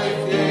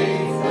life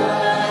gate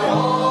that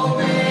all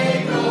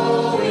may go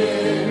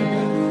in.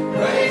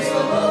 Praise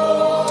the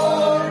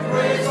Lord,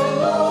 praise the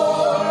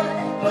Lord,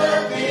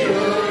 let the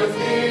earth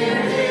hear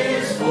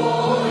His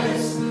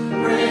voice.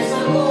 Praise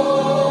the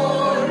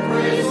Lord,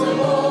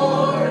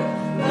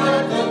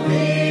 let the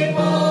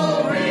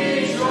people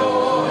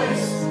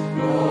rejoice.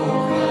 Oh,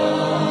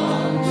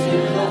 come to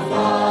the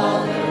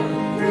Father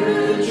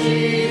through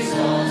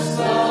Jesus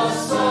the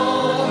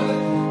Son,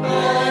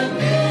 and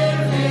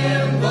give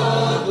Him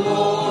the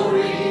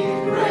glory,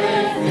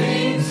 great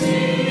things He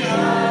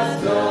has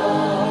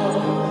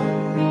done.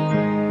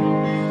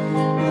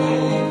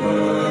 Oh,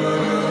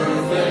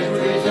 perfect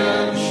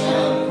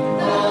redemption,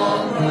 the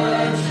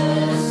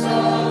purchase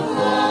of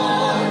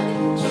blood,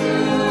 to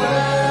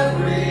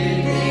every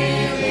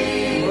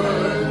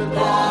believer,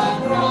 the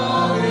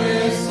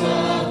promise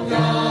of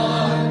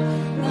God,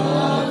 the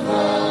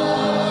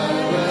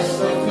vilest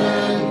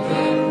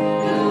offender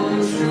who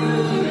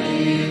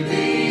truly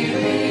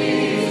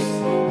believes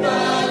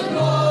that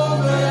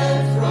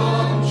knowledge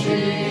from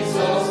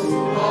Jesus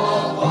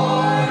the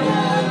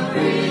pardon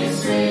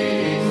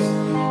receives.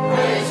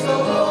 Praise the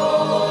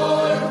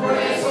Lord,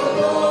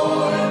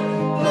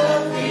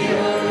 let the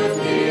earth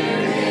hear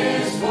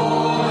His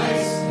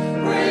voice.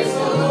 Praise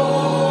the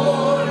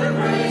Lord,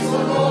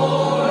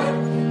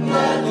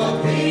 let the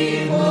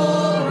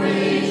people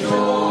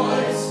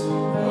rejoice.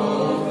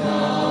 Oh,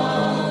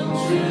 come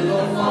to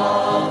the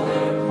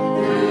Father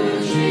through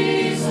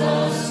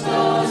Jesus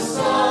the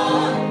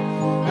Son,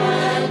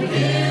 and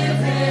give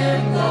Him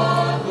the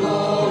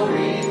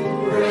glory,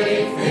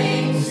 great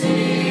things He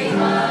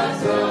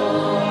has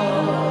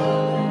done.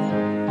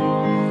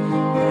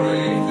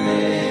 Great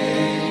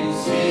things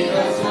He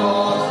has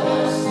taught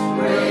us,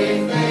 great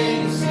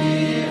things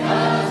He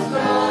has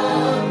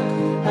done,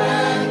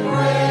 and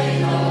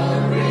great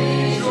are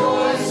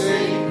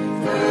rejoicing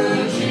through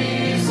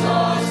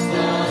Jesus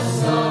the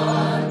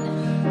Son.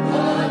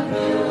 But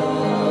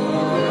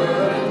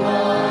purer and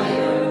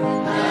higher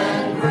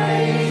and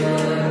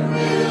greater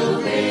will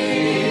be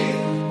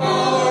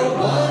our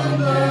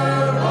wonder,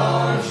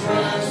 our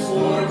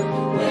transport,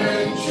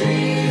 when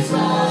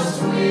Jesus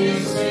we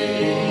see.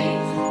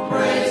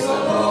 Praise the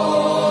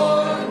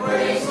Lord,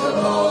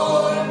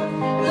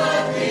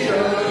 let the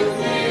earth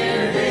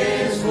hear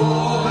His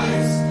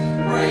voice.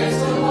 Praise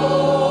the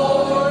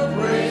Lord,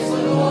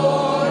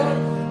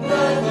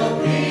 let the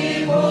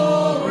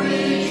people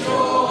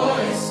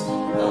rejoice.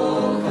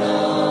 Oh,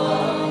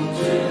 come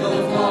to the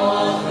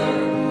Father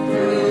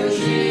through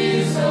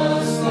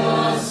Jesus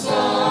the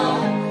Son,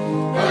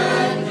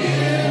 and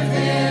give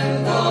Him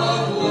the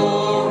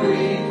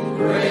glory,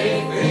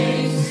 great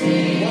things He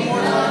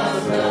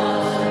has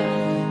done.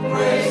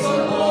 Praise the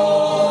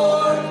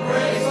Lord,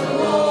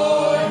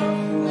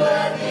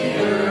 let the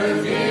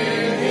earth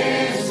hear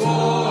His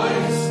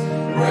voice.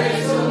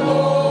 Praise the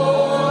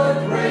Lord,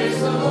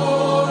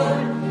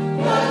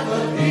 let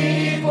the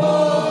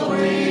people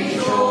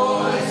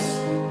rejoice.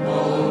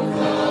 Oh,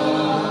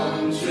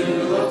 come to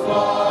the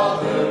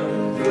Father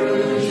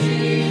through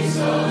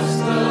Jesus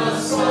the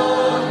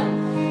Son,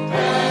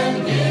 and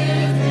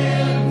give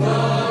Him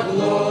the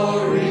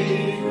glory,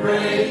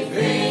 great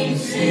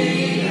things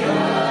He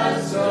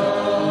has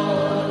done.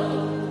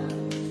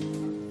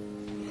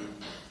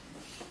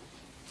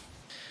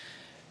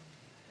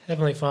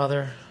 Heavenly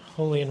Father,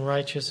 holy and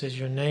righteous is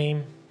your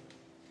name.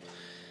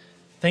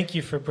 Thank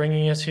you for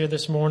bringing us here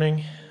this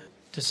morning,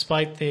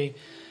 despite the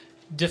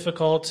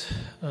difficult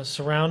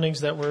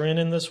surroundings that we're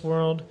in this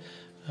world.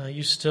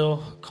 You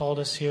still called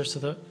us here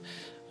so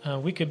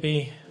that we could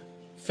be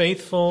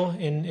faithful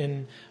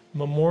in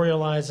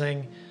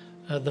memorializing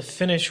the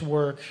finished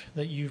work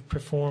that you've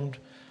performed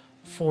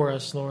for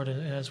us, Lord,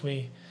 as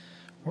we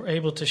were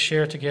able to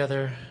share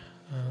together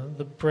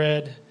the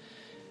bread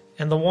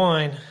and the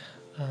wine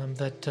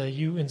that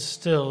you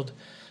instilled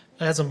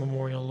as a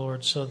memorial,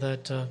 Lord, so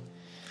that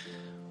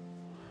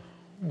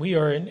we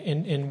are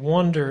in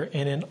wonder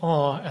and in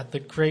awe at the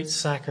great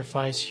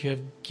sacrifice you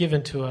have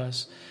given to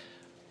us.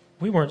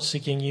 We weren't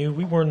seeking you.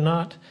 We were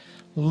not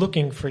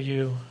looking for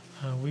you.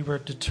 We were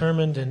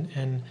determined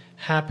and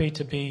happy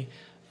to be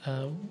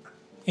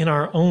in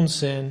our own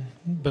sin,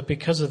 but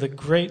because of the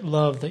great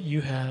love that you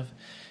have,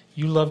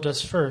 you loved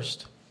us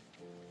first,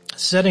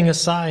 setting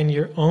aside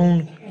your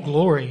own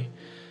glory,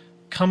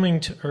 coming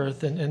to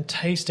earth and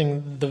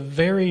tasting the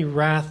very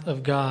wrath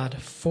of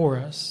God for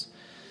us.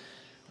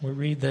 We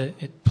read that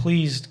it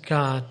pleased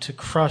God to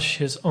crush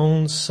his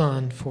own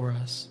Son for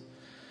us.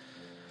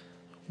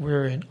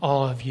 We're in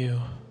awe of you.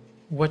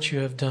 What you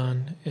have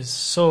done is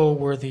so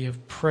worthy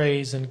of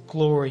praise and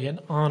glory and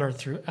honor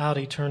throughout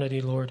eternity,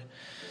 Lord.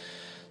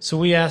 So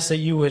we ask that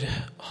you would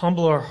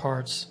humble our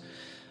hearts,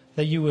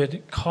 that you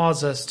would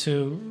cause us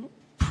to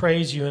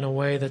praise you in a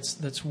way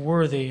that's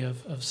worthy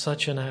of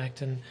such an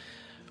act. And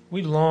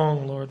we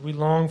long, Lord, we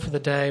long for the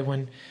day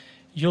when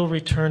you'll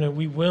return and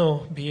we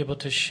will be able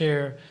to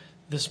share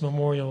this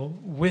memorial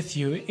with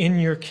you in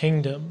your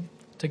kingdom,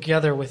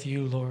 together with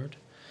you, Lord.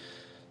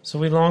 So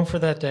we long for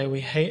that day.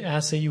 We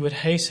ask that you would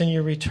hasten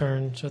your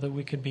return so that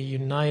we could be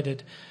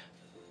united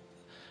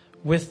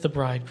with the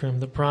bridegroom,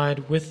 the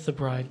bride with the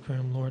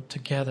bridegroom, Lord,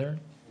 together.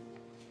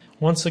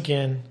 Once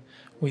again,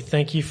 we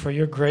thank you for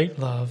your great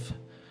love.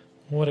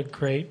 What a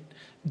great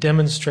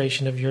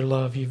demonstration of your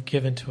love you've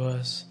given to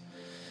us.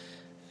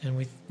 And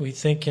we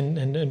think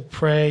and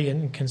pray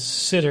and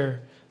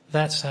consider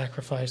that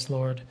sacrifice,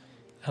 Lord.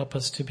 Help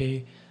us to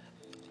be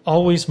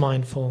always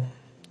mindful,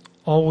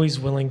 always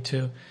willing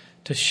to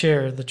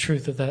share the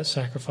truth of that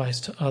sacrifice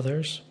to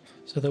others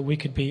so that we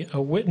could be a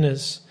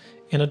witness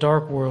in a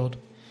dark world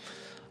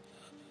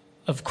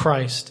of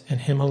Christ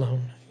and him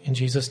alone. In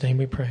Jesus' name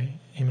we pray.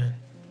 Amen.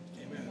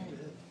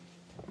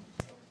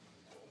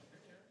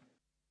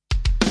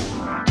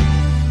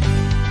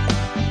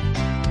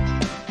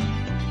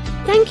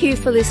 Thank you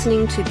for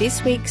listening to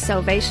this week's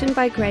Salvation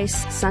by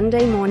Grace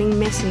Sunday morning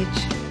message.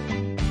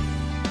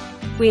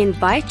 We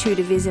invite you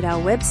to visit our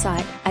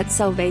website at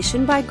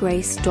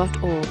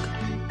salvationbygrace.org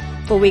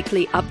for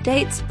weekly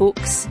updates,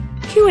 books,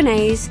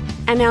 Q&As,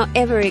 and our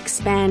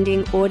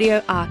ever-expanding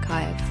audio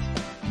archive.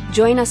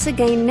 Join us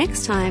again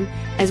next time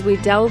as we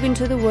delve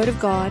into the Word of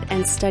God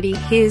and study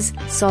His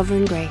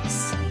sovereign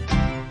grace.